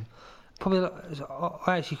time, probably,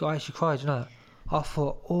 I actually cried, you know. I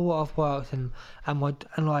thought, what I've worked and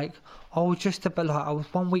like, I was just about, like, I was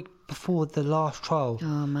 1 week before the last trial,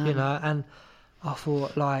 man. you know, and I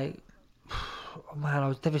thought, like, man, I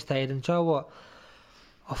was devastated. And do you know what?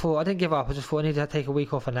 I thought, I didn't give up. I just thought I needed to take a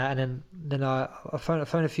week off on that, and then I phoned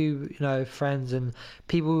a few, friends and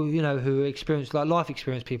people, who experienced, like, life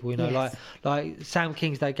experience people, yes. like Sam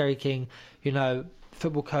King's dad, Gary King,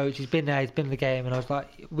 football coach. He's been there, he's been in the game, and I was like,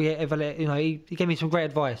 he gave me some great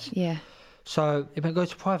advice. Yeah. So he went, go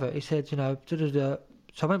to private. He said, So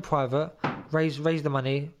I went private, raised the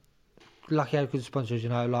money. Lucky I had good sponsors,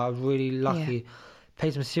 like, I was really lucky. Yeah.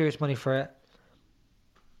 Paid some serious money for it.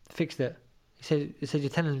 Fixed it. He said your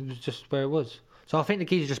tendon was just where it was. So I think the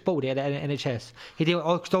geezer just bought it at the NHS. He did.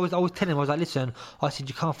 I was telling him, I was like, listen. I said,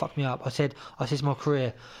 you can't fuck me up. I said, it's my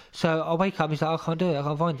career. So I wake up. He's like, I can't do it. I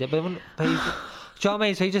can't find it. But he's, do you know what I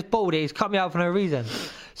mean? So he just bought it. He's cut me out for no reason.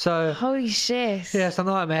 So holy shit. Yeah, it's a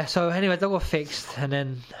nightmare. So anyway, that got fixed, and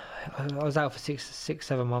then I was out for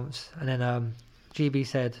 7 months, and then GB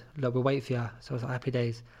said, look, we'll wait for you. So I was like, happy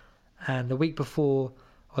days. And the week before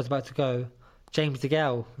I was about to go, James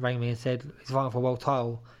DeGale rang me and said he's fighting for a world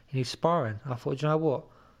title and he's sparring. I thought, do you know what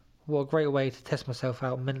a great way to test myself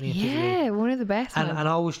out mentally and physically. Yeah, one of the best. And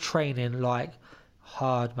I was training like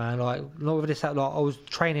hard, man. Like, not with this, like, I was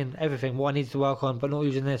training everything what I needed to work on, but not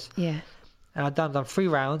using this. Yeah. And I'd done 3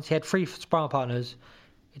 rounds. He had 3 sparring partners.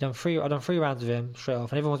 I done 3 rounds with him straight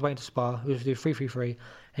off, and everyone was waiting to spar. We was to do 3-3-3, and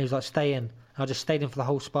he was like, stay in. And I just stayed in for the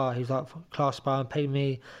whole spar. He was like, class spar, and paid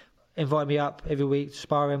me, invited me up every week to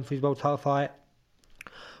spar him for his world title fight.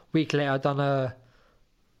 Week later, I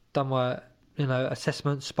done my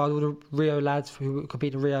assessment, sparred all the Rio lads who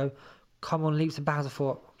competed in Rio. Come on leaps and bounds. I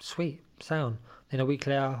thought, sweet, sound. Then a week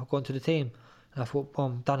later, I got into the team, and I thought,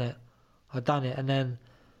 boom, done it. I'd done it, and then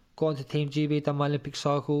got into Team GB, done my Olympic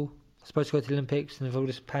cycle. Supposed to go to the Olympics, and with all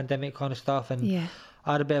this pandemic kind of stuff, and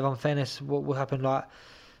I had a bit of unfairness. What happened, like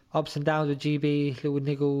ups and downs with GB, little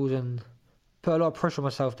niggles, and put a lot of pressure on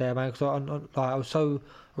myself there, man. Because I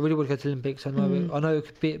really want to go to the Olympics. I know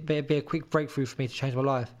it could be a quick breakthrough for me to change my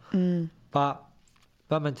life, but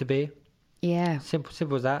not meant to be. Yeah,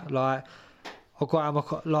 simple as that. Like I got out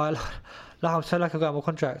of my I'm so lucky I got out of my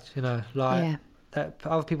contract. That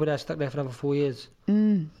other people there stuck there for another 4 years.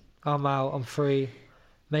 I'm out. I'm free.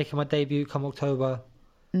 Making my debut come October,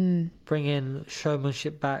 bringing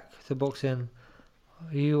showmanship back to boxing.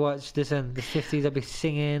 You watch, listen, the 50s, I'll be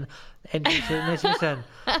singing. Listen,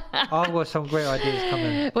 I've got some great ideas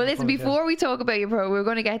coming. Well, listen, before we talk about your pro, we're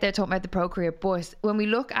going to get there talking about the pro career, but when we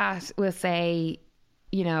look at, we'll say,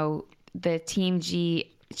 the Team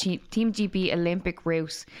GB Olympic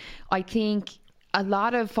route, I think a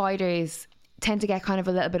lot of fighters tend to get kind of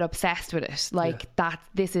a little bit obsessed with it, that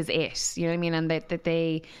this is it, you know what I mean, and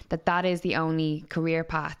that is the only career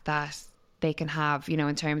path that they can have,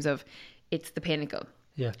 in terms of it's the pinnacle.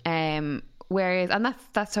 Whereas, and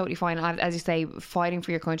that's totally fine. As you say, fighting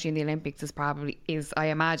for your country in the Olympics is I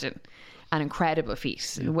imagine an incredible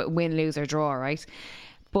feat, win, lose or draw, right?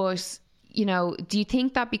 But do you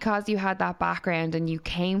think that because you had that background and you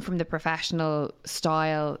came from the professional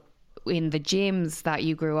style in the gyms that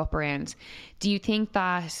you grew up around, do you think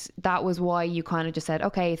that was why you kind of just said,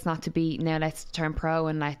 okay, it's not to be, now let's turn pro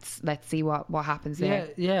and let's see what happens there?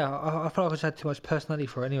 I felt like I just had too much personality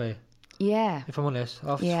for it anyway. If I'm honest,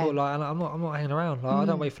 I just thought I'm not hanging around. I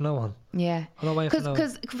don't wait for no one. I'm not waiting for no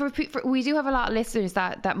one. Because we do have a lot of listeners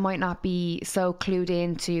that might not be so clued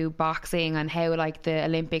into boxing and how the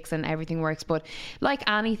Olympics and everything works, but like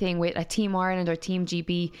anything with a Team Ireland or Team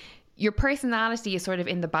GB, your personality is sort of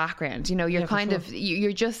in the background. You're kind of,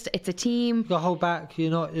 you're just, it's a team. You got to hold back.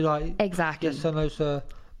 You're like exactly. Yes, I know, sir.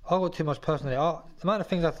 I got too much personality. The amount of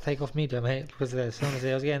things I have to take off media, mate, because of this.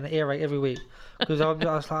 Honestly, I was getting the earache every week because I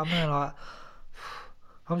was like, man,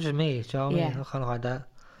 I'm just me. Do you know what I mean? I kind of hide that.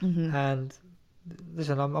 And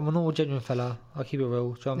listen, I'm a normal, genuine fella. I keep it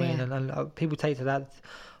real. Do you know what I mean? And people take to that.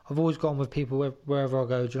 I've always gone with people wherever I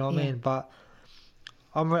go. Do you know what I mean? But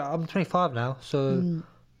I'm 25 now, so.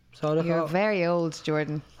 So you're very old,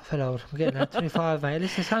 Jordan. I feel old. I'm getting there. 25, mate.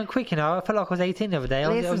 Listen, it's going quick, I felt like I was 18 the other day. I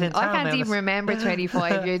was in town, I can't even remember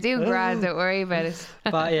 25. You're doing grand, don't worry about it.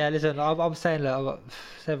 But yeah, listen, I'm saying, look, I've got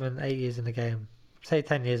 7-8 years in the game. Say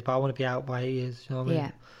 10 years, but I want to be out by 8 years. You know what I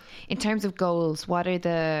mean? In terms of goals, what are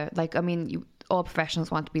the, all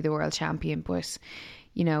professionals want to be the world champion, but,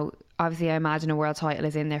 obviously I imagine a world title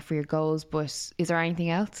is in there for your goals, but is there anything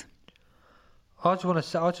else? I just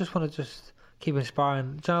want to keep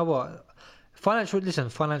inspiring. Do you know what? Financial. It's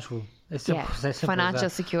simple. Financial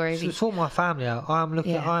security. Sort my family out. I am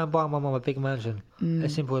buying my mum a big mansion.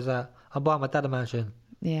 As simple as that. I'm buying my dad a mansion.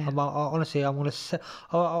 Honestly, I want to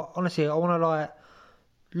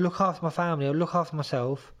look after my family, or look after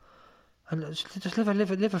myself, and just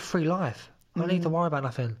live a free life. I don't need to worry about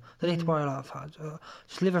nothing. I don't need to worry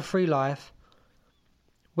just live a free life,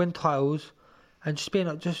 win titles, and just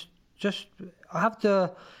being just. I have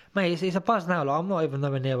to. Mate, it's a buzz now. I'm not even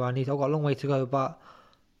nowhere near where I need. I've got a long way to go, but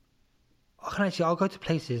I'll go to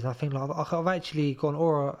places, and I think I've actually gone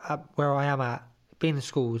where I am at, being in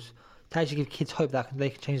schools, to actually give kids hope that they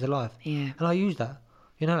can change their life. And I use that.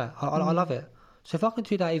 I love it. So if I can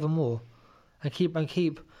do that even more, and keep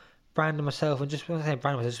branding myself, and just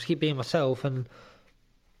keep being myself, and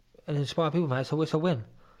inspire people, mate. So it's a win.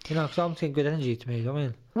 Because I'm taking good energy to me. You know what I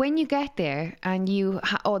mean? When you get there and you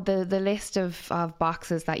the list of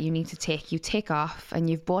boxes that you need to tick, you tick off, and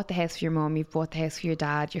you've bought the house for your mum, you've bought the house for your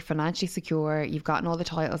dad, you're financially secure, you've gotten all the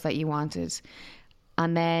titles that you wanted,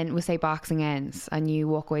 and then we'll say boxing ends and you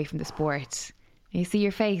walk away from the sport. You see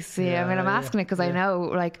your face. I'm asking it because I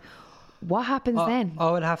know, what happens then? I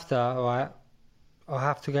would have to, I'll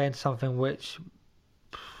have to get into something which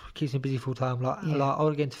keeps me busy full time. I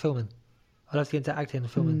would get into filming. I'd love to get into acting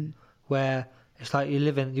and filming, where it's like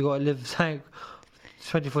you got to live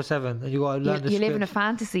 24/7, and you got to learn the script. You live in a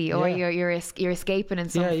fantasy, or you're escaping in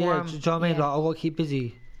some form. Do you know what I mean? I've got to keep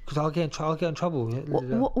busy because I'll get in trouble.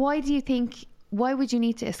 Why do you think why would you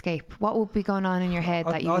need to escape? What would be going on in your head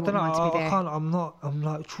that you wouldn't want to be there? I can't. I'm like. I'm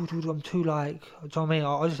too like. Do you know what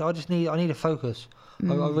I mean? I just need. I need a focus.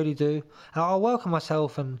 I really do. And I'll work on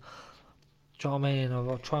myself and. Do you know what I mean?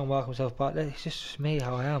 I'll try and work on myself, but it's just me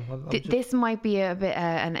how I am. This might be a bit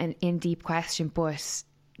an in-deep question, but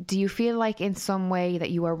do you feel like in some way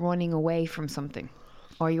that you are running away from something,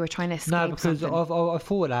 or you are trying to escape? No, because something? I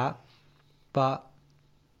thought that, but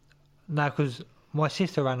no, because my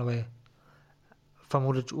sister ran away from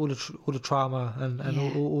all the trauma and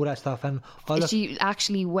all that stuff, and she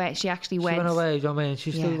actually went. She ran away. Do you know what I mean?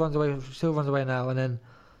 She still runs away. Still runs away now, and then.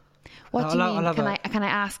 What do you mean? Can I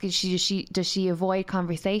ask? Does she avoid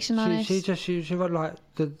conversation on it? She wrote like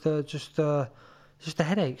just the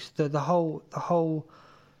headaches, the whole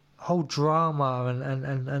drama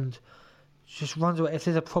and just runs away. If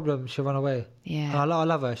there's a problem, she'll run away. Yeah. And I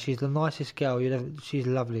love her. She's the nicest girl. She's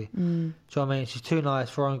lovely. Do you know what I mean? She's too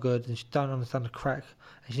nice for her own good, and she don't understand the crack.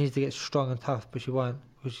 And she needs to get strong and tough, but she won't.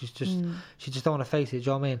 Because she just don't want to face it. Do you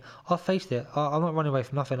know what I mean? I've faced it. I'm not running away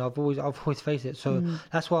from nothing. I've always faced it. So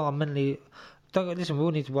that's why I'm mentally. Listen, we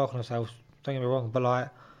all need to work on ourselves. Don't get me wrong, but like,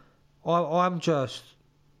 I'm all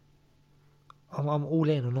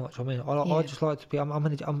in or not. Do you know what I mean? I just like to be.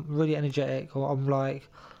 I'm really energetic. Or I'm like,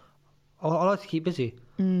 I like to keep busy.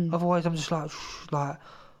 Otherwise, I'm just like.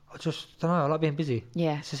 I just don't know. I like being busy.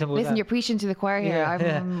 Yeah. It's as simple Listen, as that. you're preaching to the choir here.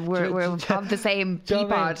 We're of the same pea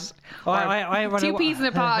pod. I ain't two peas in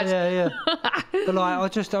a pod. Yeah. But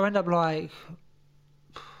like, I end up like,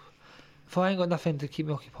 if I ain't got nothing to keep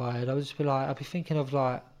me occupied, I'll just be like, I'll be thinking of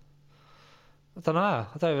like, I don't know.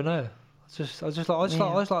 I don't even know. I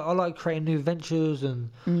like creating new ventures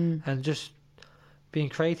and just being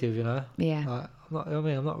creative. You know. Yeah. Like,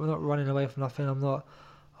 I'm not running away from nothing. I'm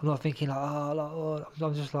not thinking like,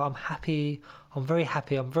 I'm just like, I'm happy. I'm very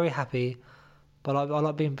happy. But I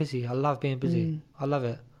like being busy. I love being busy. I love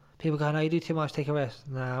it. People go, no, you do too much, take a rest.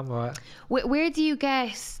 Nah, I'm alright. Where do you get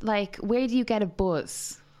a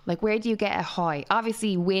buzz? Like, where do you get a high?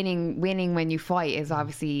 Obviously, winning when you fight is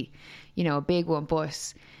obviously, a big one.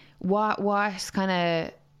 But what kind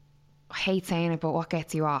of, I hate saying it, but what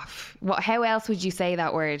gets you off? How else would you say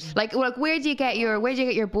that word? Like where do you get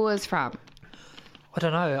your buzz from? I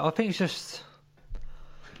don't know. I think it's just.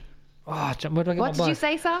 Where do I get what did you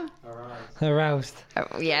say, Sam? Aroused.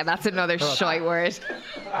 Oh, yeah, that's another shy word.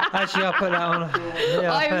 Actually, I'll put that on.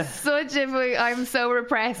 Yeah, I'm so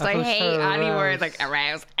repressed. I hate any words like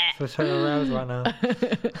aroused. I feel so aroused right now.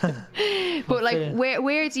 But like,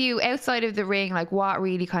 where do you, outside of the ring, like what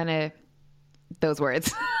really kind of those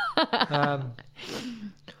words? I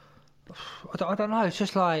don't know. It's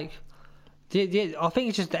just like. I think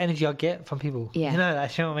it's just the energy I get from people. Yeah. You know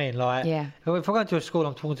that, you know what I mean? Like, if I go to a school,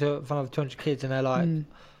 I'm talking to in front of 200 kids and they're like,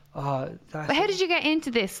 But how did you get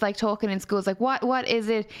into this, like talking in schools? Like what is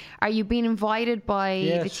it? Are you being invited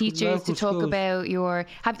by the teachers to talk about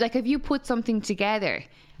have you put something together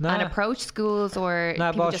and approached schools, or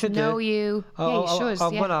people just know you? You should.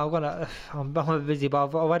 I'm a bit busy,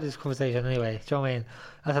 but I've had this conversation anyway. Do you know what I mean?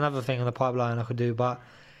 That's another thing on the pipeline I could do, but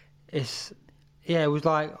it's... Yeah, it was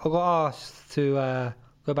like I got asked to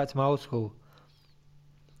go back to my old school,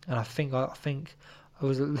 and I think it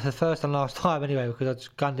was the first and last time anyway, because I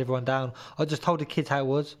just gunned everyone down. I just told the kids how it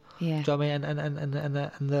was. Yeah. Do you know what I mean?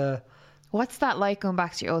 And the. What's that like going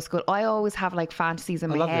back to your old school? I always have like fantasies in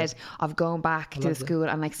my head of going back to the school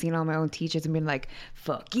and like seeing all my own teachers and being like,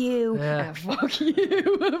 "Fuck you, and fuck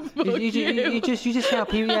you, fuck you." You just see how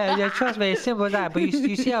people. Yeah. Trust me, it's simple as that. But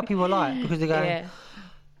you see how people are like, because they go. Yeah.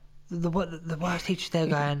 The worst teachers, they're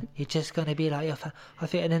going, you're just going to be like, I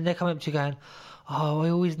think, and then they come up to you going, I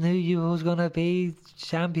always knew you was going to be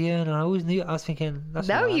champion, and I always knew. I was thinking, that's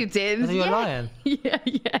no, you didn't. You're lying. Yeah.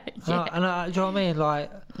 And do you know what I mean?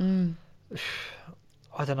 Like,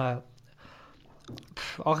 I don't know.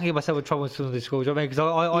 I can get myself in trouble in some of the schools. Do you know what I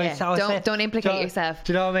mean? Because don't implicate yourself.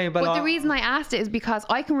 Do you know what I mean? But the reason I asked it is because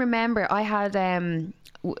I can remember I had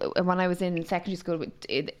when I was in secondary school,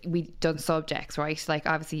 we done subjects, right? Like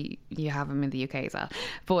obviously you have them in the UK as well,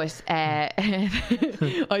 but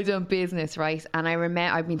I done business, right? And I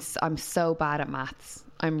remember I'm so bad at maths.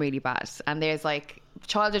 I'm really bad, and there's like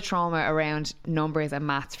childhood trauma around numbers and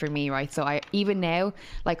maths for me, right? So even now,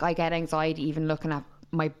 like I get anxiety even looking at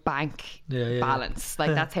my bank balance.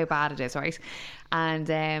 Like that's how bad it is, right? And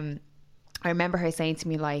I remember her saying to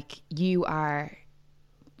me like, "You are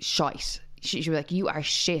shite." She was like, "You are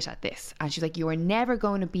shit at this," and she's like, "You are never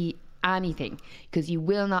going to be anything because you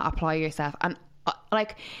will not apply yourself." And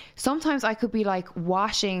like sometimes I could be like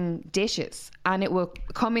washing dishes and it will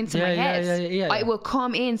come into my head. It will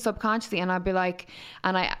come in subconsciously, and I'd be like,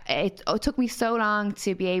 and it took me so long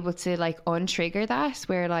to be able to like untrigger that,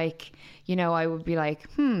 where like, you know, I would be like,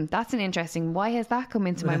 that's an interesting, why has that come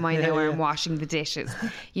into my mind now where I'm washing the dishes,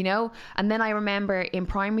 you know? And then I remember in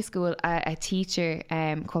primary school, a teacher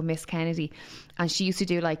called Miss Kennedy, and she used to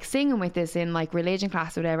do like singing with us in like religion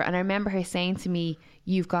class or whatever. And I remember her saying to me,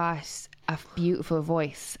 you've got a beautiful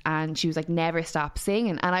voice, and she was like, never stop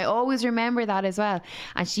singing. And I always remember that as well.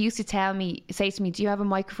 And she used to say to me, do you have a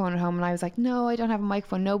microphone at home? And I was like, no, I don't have a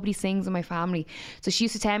microphone, nobody sings in my family. So she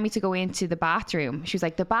used to tell me to go into the bathroom. She was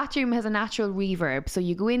like, the bathroom has a natural reverb, so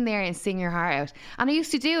you go in there and sing your heart out. And I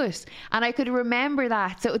used to do it, and I could remember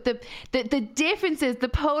that. So the differences, the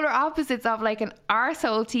polar opposites of like an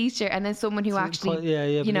arsehole teacher and then someone who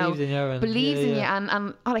actually you know, believes in you,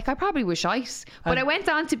 and like I probably was shite, but I went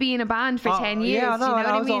on to be in a band for 10 years. Yeah, I know. You know what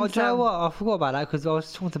I mean? Do you know what? I forgot about that because I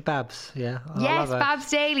was talking to Babs. Yeah. Yes, Babs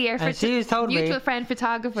Daly, our mutual friend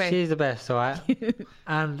photographer. She's the best, all right?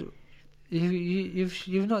 And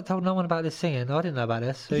you've not told no one about this singing. I didn't know about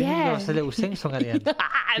this. So you give us a little sing song at the end.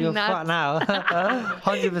 You're fucked now.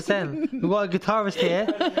 100%. We've got a guitarist here.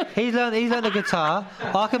 He's learned the guitar.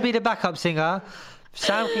 I can be the backup singer.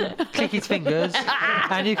 Sam can click his fingers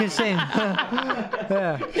and you can sing.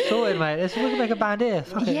 Yeah, sorted, mate. We can make a band here.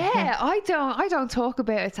 I don't talk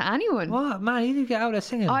about it to anyone. What, man? You need to get out there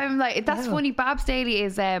singing. I'm like, that's funny. Babs Daly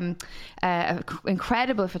is an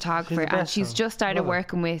incredible photographer, and she's just started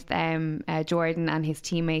working with Jordan and his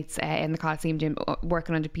teammates in the Coliseum gym,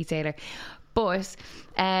 working under Pete Taylor. But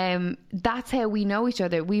that's how we know each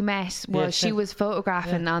other. We met, she was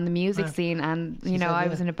photographing on the music scene, and you know, I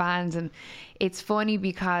was in a band. And it's funny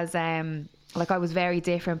because like I was very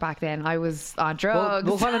different back then. I was on drugs.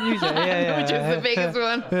 What kind of music? Which is the biggest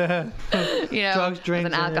one. You know, drugs, drinks, I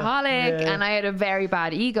was an alcoholic, and I had a very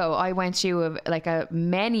bad ego. I went through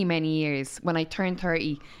many years. When I turned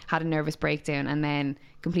 30, had a nervous breakdown, and then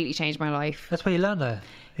completely changed my life. That's what you learn, though.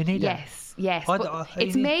 You need that. Yes, but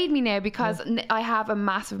it's made me now, because I have a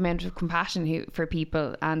massive amount of compassion for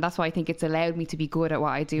people, and that's why I think it's allowed me to be good at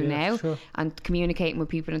what I do now, and communicating with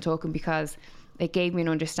people and talking, because it gave me an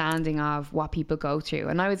understanding of what people go through.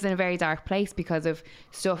 And I was in a very dark place because of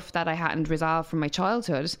stuff that I hadn't resolved from my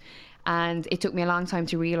childhood, and it took me a long time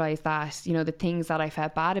to realise that, you know, the things that I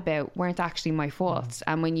felt bad about weren't actually my fault.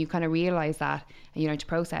 And when you kind of realise that and you learn to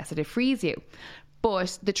process it, it frees you.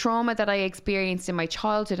 But the trauma that I experienced in my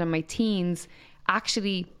childhood and my teens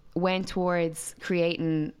actually went towards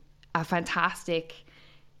creating a fantastic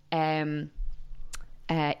ego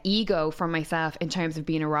for myself in terms of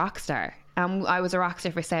being a rock star. I was a rock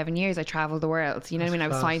star for 7 years. I travelled the world. You know what I mean? I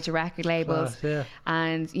was signed to record labels.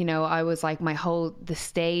 And, you know, I was like, the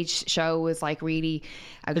stage show was like really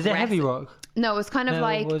aggressive. Is it heavy rock? No, it was kind of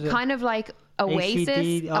like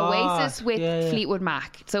Oasis with Fleetwood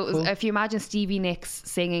Mac. So it was, if you imagine Stevie Nicks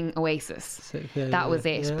singing Oasis, that was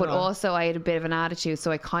it. Yeah, but also I had a bit of an attitude,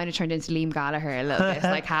 so I kind of turned into Liam Gallagher a little bit,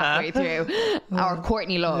 like halfway through, or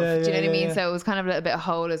Courtney Love. Do you know what I mean? So it was kind of a little bit of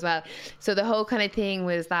hole as well. So the whole kind of thing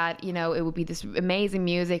was that, you know, it would be this amazing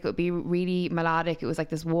music. It would be really melodic. It was like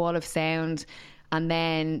this wall of sound. And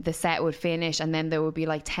then the set would finish, and then there would be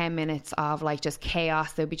like 10 minutes of like just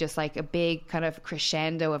chaos. There'd be just like a big kind of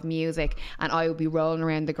crescendo of music, and I would be rolling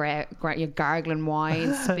around the gargling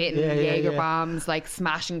wine, spitting Jaeger bombs, like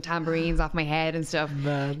smashing tambourines off my head and stuff.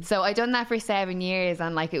 Man. So I done that for 7 years,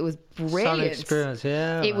 and like it was brilliant. Solid experience,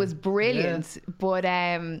 it was brilliant, but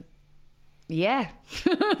yeah.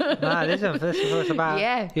 Nah, listen, this is what it's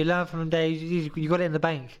about. You learn from the days, you got it in the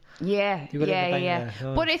bank. Yeah.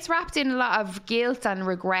 But it's wrapped in a lot of guilt and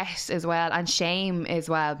regret as well, and shame as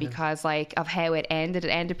well, because like of how it ended. It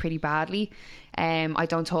ended pretty badly. I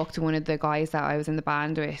don't talk to one of the guys that I was in the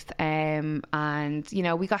band with, and you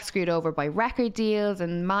know, we got screwed over by record deals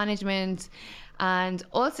and management. And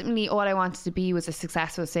ultimately all I wanted to be was a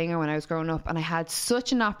successful singer when I was growing up, and I had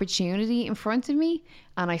such an opportunity in front of me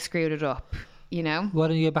and I screwed it up, you know. Why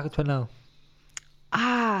don't you get back to it now?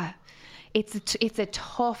 It's a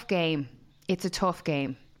tough game. It's a tough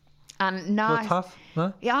game. And not... You're tough?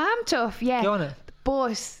 Huh? Yeah, I am tough, yeah. Get on it.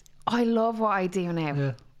 But I love what I do now.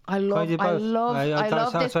 Yeah. I love this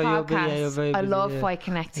podcast. I love Fight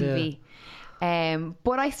Connect TV.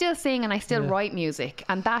 But I still sing and I still write music,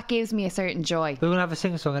 and that gives me a certain joy. We're going to have a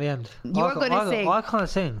sing-song at the end. You're going to sing? I can't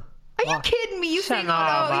sing. Are you kidding me? You sing all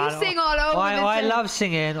over. I love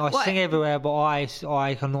singing. I sing everywhere, but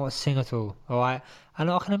I cannot sing at all. All right,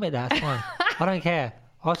 and I can admit that. It's fine. I don't care.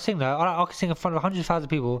 I'll sing though. I can sing in front of 100,000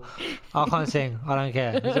 people. I can't sing. I don't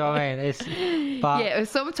care. You know what I mean? Yeah,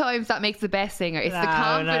 sometimes that makes the best singer. It's the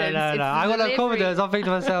confidence. No. I got no confidence. I think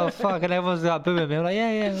to myself, fuck, and everyone's like booing me. I'm like,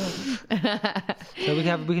 yeah. So we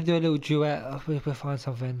can do a little duet. We'll find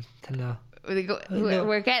something to know. We're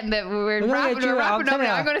wrapping up.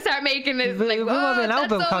 I'm going to start making this that's all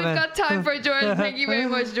we've got time for, Jordan. Thank you very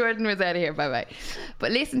much. Jordan was out of here. Bye bye.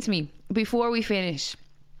 But listen to me before we finish.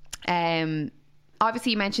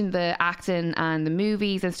 Obviously you mentioned the acting and the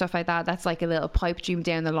movies and stuff like that. That's like a little pipe dream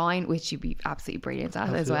down the line, which you'd be absolutely brilliant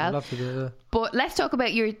at as well. I'd love to do it, yeah. But let's talk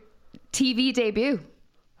about your TV debut.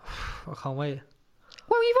 I can't wait.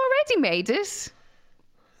 Well, you've already made it.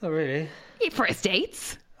 Oh really? First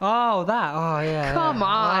Dates. Oh, that. Oh, yeah. Come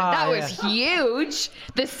on. That was huge.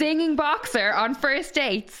 The singing boxer on First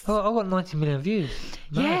Dates. Oh, I got 90 million views.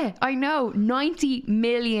 No. Yeah, I know. 90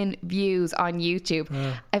 million views on YouTube.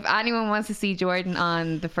 Yeah. If anyone wants to see Jordan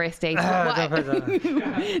on the First Dates,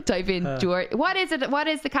 type in Jordan. What is it? What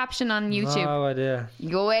is the caption on YouTube? No idea.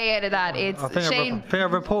 Go way out of that. It's Shane. I think I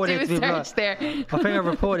reported it to be blocked. There. I think I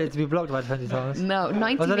reported it to be blocked about 20 times. No,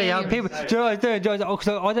 90 million. Young people. Do you know what I do?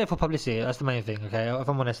 I do it for publicity. That's the main thing. Okay, if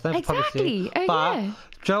I'm honest, I do it for publicity. Exactly. But do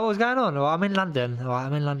you know what was going on? I'm in London.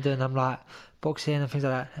 I'm like boxing and things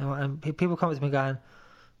like that, and people come up to me going,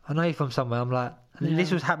 I know you from somewhere. I'm like,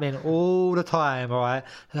 this was happening all the time, all right?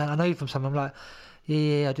 I know you from somewhere. I'm like,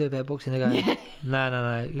 yeah, I do a bit of boxing. They go,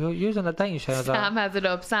 no. You're on that dating show. Sam has it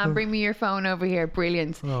up. Sam, bring me your phone over here.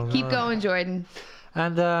 Brilliant. Keep going, Jordan.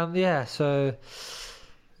 And so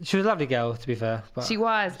she was a lovely girl, to be fair. But she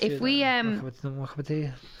was. If we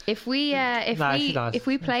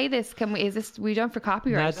play this, can we? Is this we done for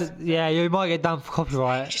copyright? Yeah, you might get done for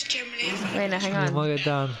copyright. Wait, no, hang on. You might get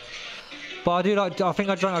done. But I think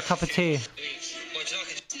I drank a cup of tea.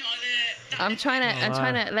 I'm trying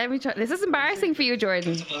to, let me try. This is embarrassing for you,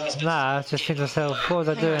 Jordan. Nah, I just think to myself, what was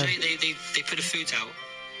I doing? They put the food out,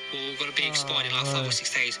 all got to be expired in like 5 or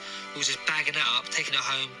 6 days. We were just bagging it up, taking it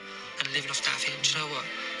home, and living off that thing. Do you know what?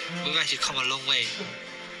 We've actually come a long way.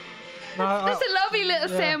 That's a lovely little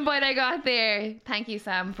soundbite I got there. Thank you,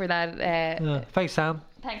 Sam, for that. Thanks, Sam.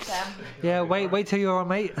 Thanks, Sam. Yeah, wait till you're on,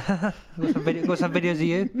 mate. got some videos of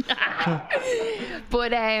you.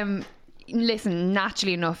 But listen,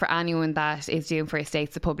 naturally enough, for anyone that is doing First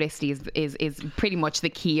Dates, the publicity is pretty much the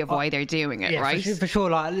key of why they're doing it, right? For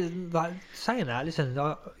sure. Like saying that, listen,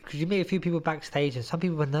 because you meet a few people backstage, and some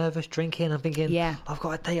people were nervous drinking and thinking, I've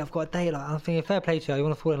got a date. Like, I'm thinking, fair play to you. You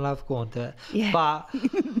want to fall in love, go on, do it. Yeah.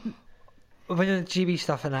 But when you're doing GB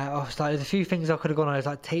stuff and that, I was like, there's a few things I could have gone on. It was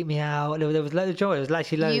like, take me out. There was loads of joy. It was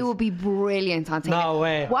actually loads. You would be brilliant on Take Me Out. No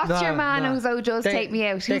way. What's your man who does Take Me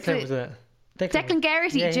Out? Declan, was it? Declan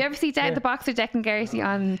Geraghty. Did you ever see the boxer Declan Geraghty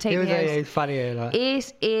on Take Me Out? Yeah, he's funny.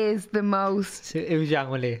 It is the most. It was young,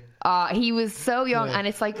 wasn't he? He was so young, and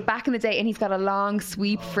it's like back in the day, and he's got a long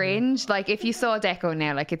sweep fringe. Like if you saw Deco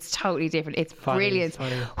now, like it's totally different. It's brilliant.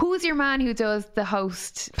 Who's your man who does the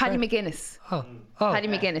host? Paddy McGuinness. Paddy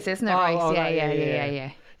McGuinness, isn't it right?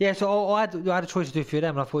 Yeah. Yeah, so I had a choice to do a few of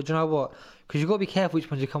them, and I thought, do you know what? Because you've got to be careful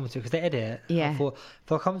which ones you come to, because they edit it. Yeah. I thought,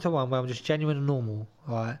 if I come to one where I'm just genuine and normal,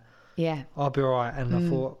 right? Yeah. I'll be alright. And I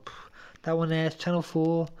thought, that one there is Channel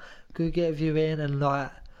 4, go get a view in, and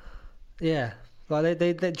like, yeah. Like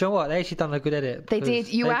they do you know what? They actually done a good edit. They did.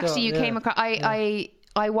 You came across.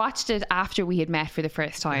 I watched it after we had met for the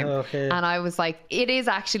first time, and I was like, "It is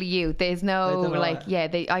actually you." There's no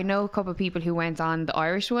I know a couple of people who went on the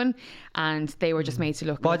Irish one, and they were just made to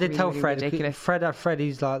look. But I did tell really Fred. Ridiculous. Fred,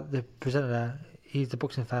 he's like the presenter there. He's the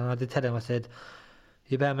boxing fan, and I did tell him. I said,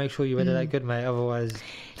 "You better make sure you edit that good, mate. Otherwise."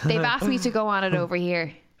 They've asked me to go on it over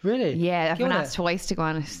here. Really? Yeah, I've been asked twice to go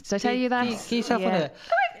on it. Did I tell you that? Get yourself on it.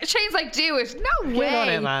 Shane's like, do it. No way. Get on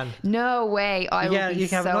it, man. No way. You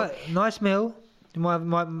can have a nice meal. You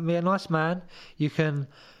might be a nice man. You can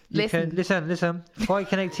listen. Fight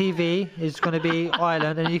Connect TV is going to be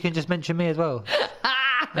Ireland, and you can just mention me as well.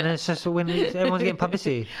 And it's just when everyone's getting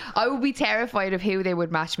publicity. I would be terrified of who they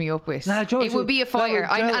would match me up with. No, George, it would be a fire,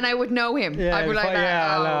 and I would know him. Yeah, I would like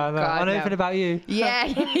that. God, I know everything about you. Yeah.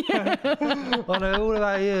 I know all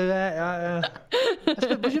about you.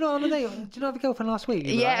 But you know, do you not have a girlfriend last week?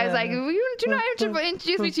 I was like, do you not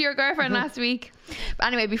introduce me to your girlfriend last week? But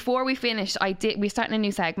anyway, before we finish, we're starting a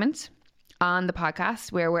new segment on the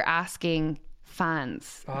podcast where we're asking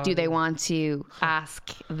fans, do they want to ask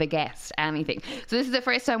the guest anything? So this is the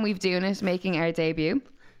first time we've done it, making our debut.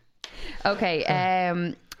 Okay,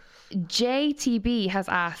 JTB has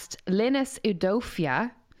asked Linus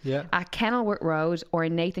Udofia at Kenilworth Road or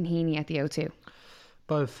Nathan Heaney at the O2.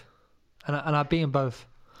 Both, and I've beaten both.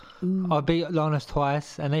 I've beat Linus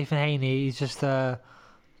twice, and Nathan Heaney, he's just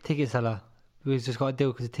ticket seller. We've just got a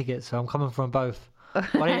deal because of tickets, so I'm coming from both.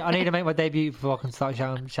 I need to make my debut before I can start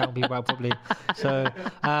shouting people out properly. So,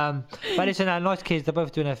 but listen, nice kids. They're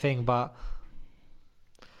both doing their thing, but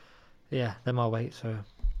yeah, they're my weight. So,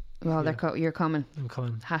 well, you're coming. I'm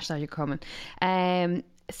coming. # you're coming.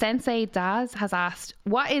 Sensei Daz has asked,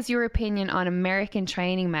 what is your opinion on American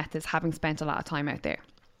training methods, having spent a lot of time out there?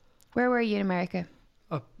 Where were you in America?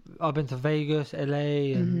 I've been to Vegas,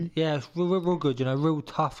 LA, and yeah, it's real good. Real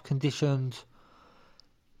tough conditions.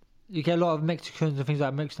 You get a lot of Mexicans and things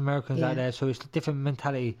like Mexican Americans out there, so it's a different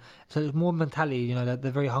mentality. So it's more mentality, that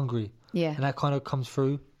they're very hungry. Yeah. And that kind of comes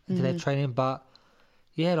through into their training. But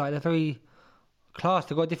yeah, like they're very class.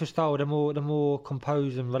 They've got a different style. They're more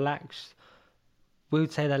composed and relaxed. We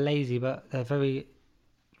would say they're lazy, but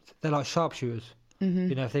they're like sharpshooters.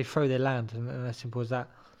 If they throw, they land, and as simple as that.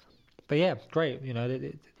 But yeah, great.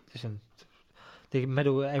 Listen, they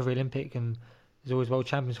medal at every Olympic, and there's always world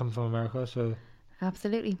champions coming from America. So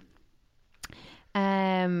absolutely.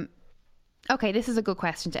 Okay, this is a good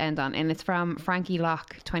question to end on, and it's from Frankie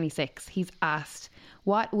Locke 26. He's asked,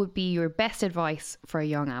 what would be your best advice for a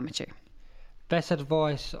young amateur? Best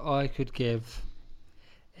advice I could give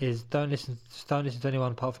is don't listen to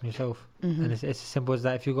anyone apart from yourself. And it's as simple as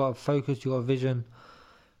that. If you've got a focus, you've got a vision,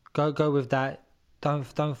 go with that.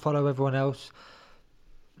 Don't follow everyone else.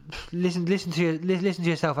 Listen to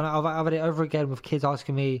yourself. And I've had it over again with kids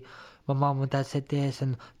asking me, my mum and dad said this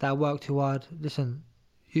and that I work too hard. Listen,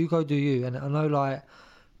 you go do you. And I know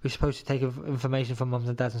we're supposed to take information from mums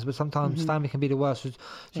and dads, but sometimes family can be the worst. So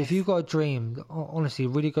if you've got a dream, honestly,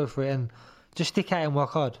 really go for it and just stick at it and work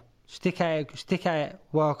hard. Stick at it,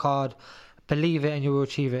 work hard, believe it, and you will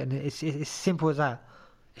achieve it. And it's simple as that.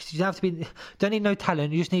 You have to be. Don't need no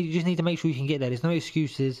talent. You just need to make sure you can get there. There's no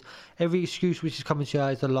excuses. Every excuse which is coming to you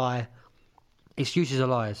is a lie. Excuses are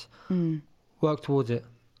lies. Work towards it.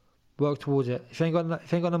 If you ain't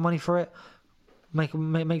got no money for it, make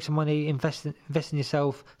some money. Invest in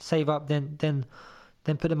yourself. Save up. Then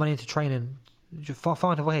put the money into training. Just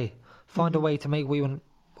find a way. Find a way to make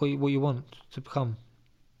what you want to become.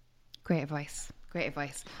 Great advice.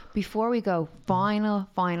 Before we go, final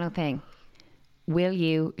thing. Will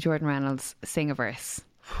you, Jordan Reynolds, sing a verse?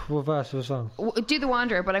 What verse of a song? Do The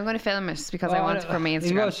Wanderer, but I'm going to film it because I want it for my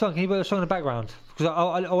Instagram. Can you put a song in the background? Because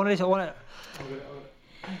I want to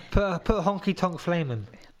put Honky Tonk Flame in.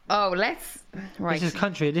 Oh, let's... Right. This is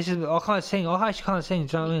country. I can't sing. I actually can't sing.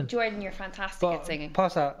 Do you know what I mean? Jordan, you're fantastic at singing.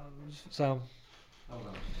 Pass that. So...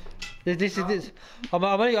 This. I'm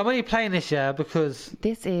only playing this because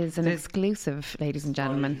this is an exclusive, ladies and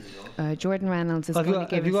gentlemen. Jordan Reynolds is going to give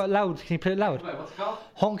us... Have you got it loud? Can you play it loud? Wait, what's it called?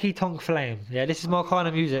 Honky Tonk Flame. Yeah, this is my kind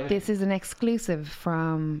of music. This is an exclusive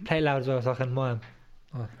from... Play it loud as well so I can mime.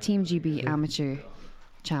 Team GB amateur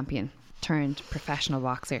champion turned professional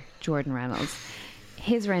boxer, Jordan Reynolds.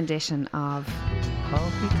 His rendition of...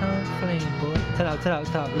 Honky Tonk Flame, boy. Tell out.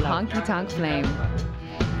 Honky Tonk Flame.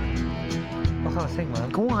 I can't sing,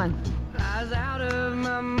 man. Go on.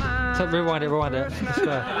 So rewind it. Let's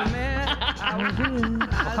go. I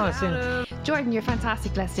can't sing. Jordan, you're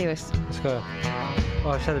fantastic. Let's do it. Let's go.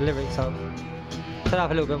 Oh, I should have the lyrics up. Turn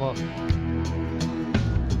up a little bit more.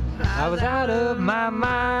 I was out of my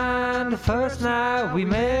mind the first night we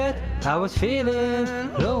met. I was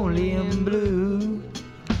feeling lonely and blue.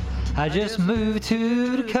 I just moved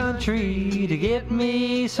to the country to get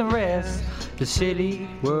me some rest. The city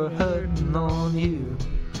were hurting on you.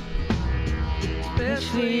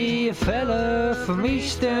 Especially a fella from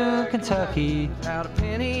Eastern Kentucky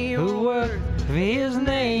who worked for his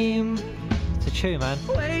name. It's a tune, man.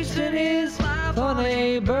 Wasting his life on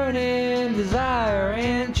a burning desire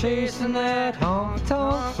and chasing that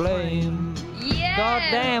honky-tonk flame. Yeah! God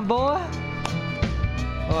damn, boy.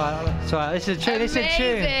 Alright, sorry, this is a tune. This is a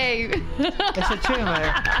tune. It's a tune,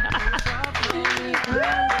 mate.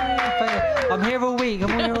 I'm here all week.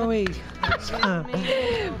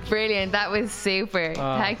 Brilliant. That was super.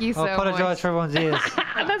 Thank you so much. I apologise for everyone's ears.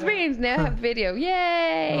 That's brilliant. Now I have video.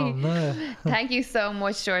 Yay. Oh, no. Thank you so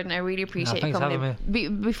much, Jordan. I really appreciate you coming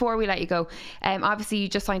in. Before we let you go, obviously you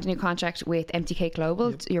just signed a new contract with MTK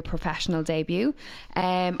Global, your professional debut.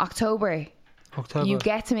 October. You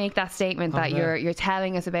get to make that statement that you're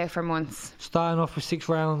telling us about for months. Starting off with 6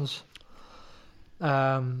 rounds.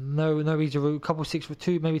 No easy route.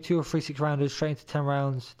 Maybe 2 or 3 6-rounders, straight into 10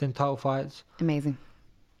 rounds, then title fights. Amazing.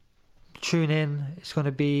 Tune in. It's going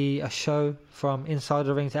to be a show from inside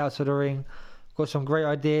the ring to outside the ring. Got some great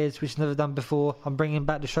ideas which I've never done before. I'm bringing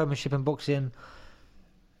back the showmanship in boxing.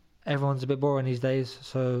 Everyone's a bit boring these days,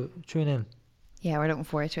 so tune in. Yeah, we're looking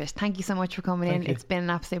forward to it. Thank you so much for coming in. You. It's been an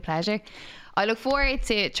absolute pleasure. I look forward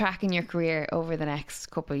to tracking your career over the next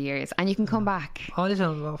couple of years, and you can come back. Oh,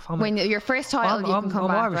 listen, when your first title, you can come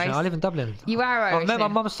back. Irish, right? I live in Dublin. You are Irish. I've met my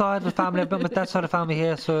mum's side of the family. I've met my dad's side of the family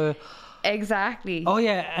here. So exactly. Oh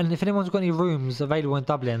yeah, and if anyone's got any rooms available in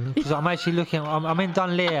Dublin, because I'm actually looking. I'm in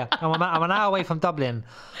Dunleer. I'm an hour away from Dublin.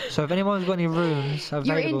 So if anyone's got any rooms available,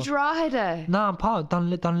 you're in Drogheda. No, I'm part of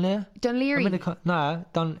Dunleer. Dunleary.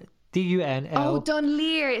 Dunl. Oh,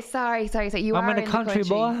 Dunleer. Sorry. You I'm are in the country,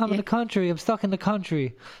 boy. I'm in the country. I'm stuck in the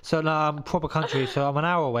country. So no, I'm proper country. So I'm an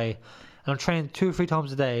hour away, and I'm training 2 or 3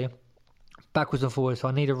 times a day, backwards and forwards. So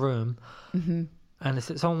I need a room. Mm-hmm. And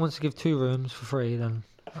if someone wants to give 2 rooms for free, then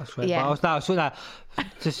that's great. Yeah. But I saw that.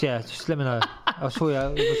 Just let me know. I'll show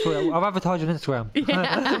you. I'll advertise on Instagram.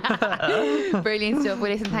 Yeah. Brilliant stuff.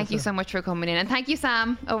 Well, listen, thank you so much for coming in, and thank you,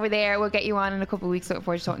 Sam, over there. We'll get you on in a couple of weeks. Look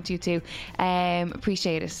forward to talking to you too.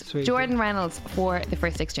 Appreciate it. Sweet. Jordan Reynolds for the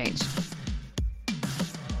First Exchange.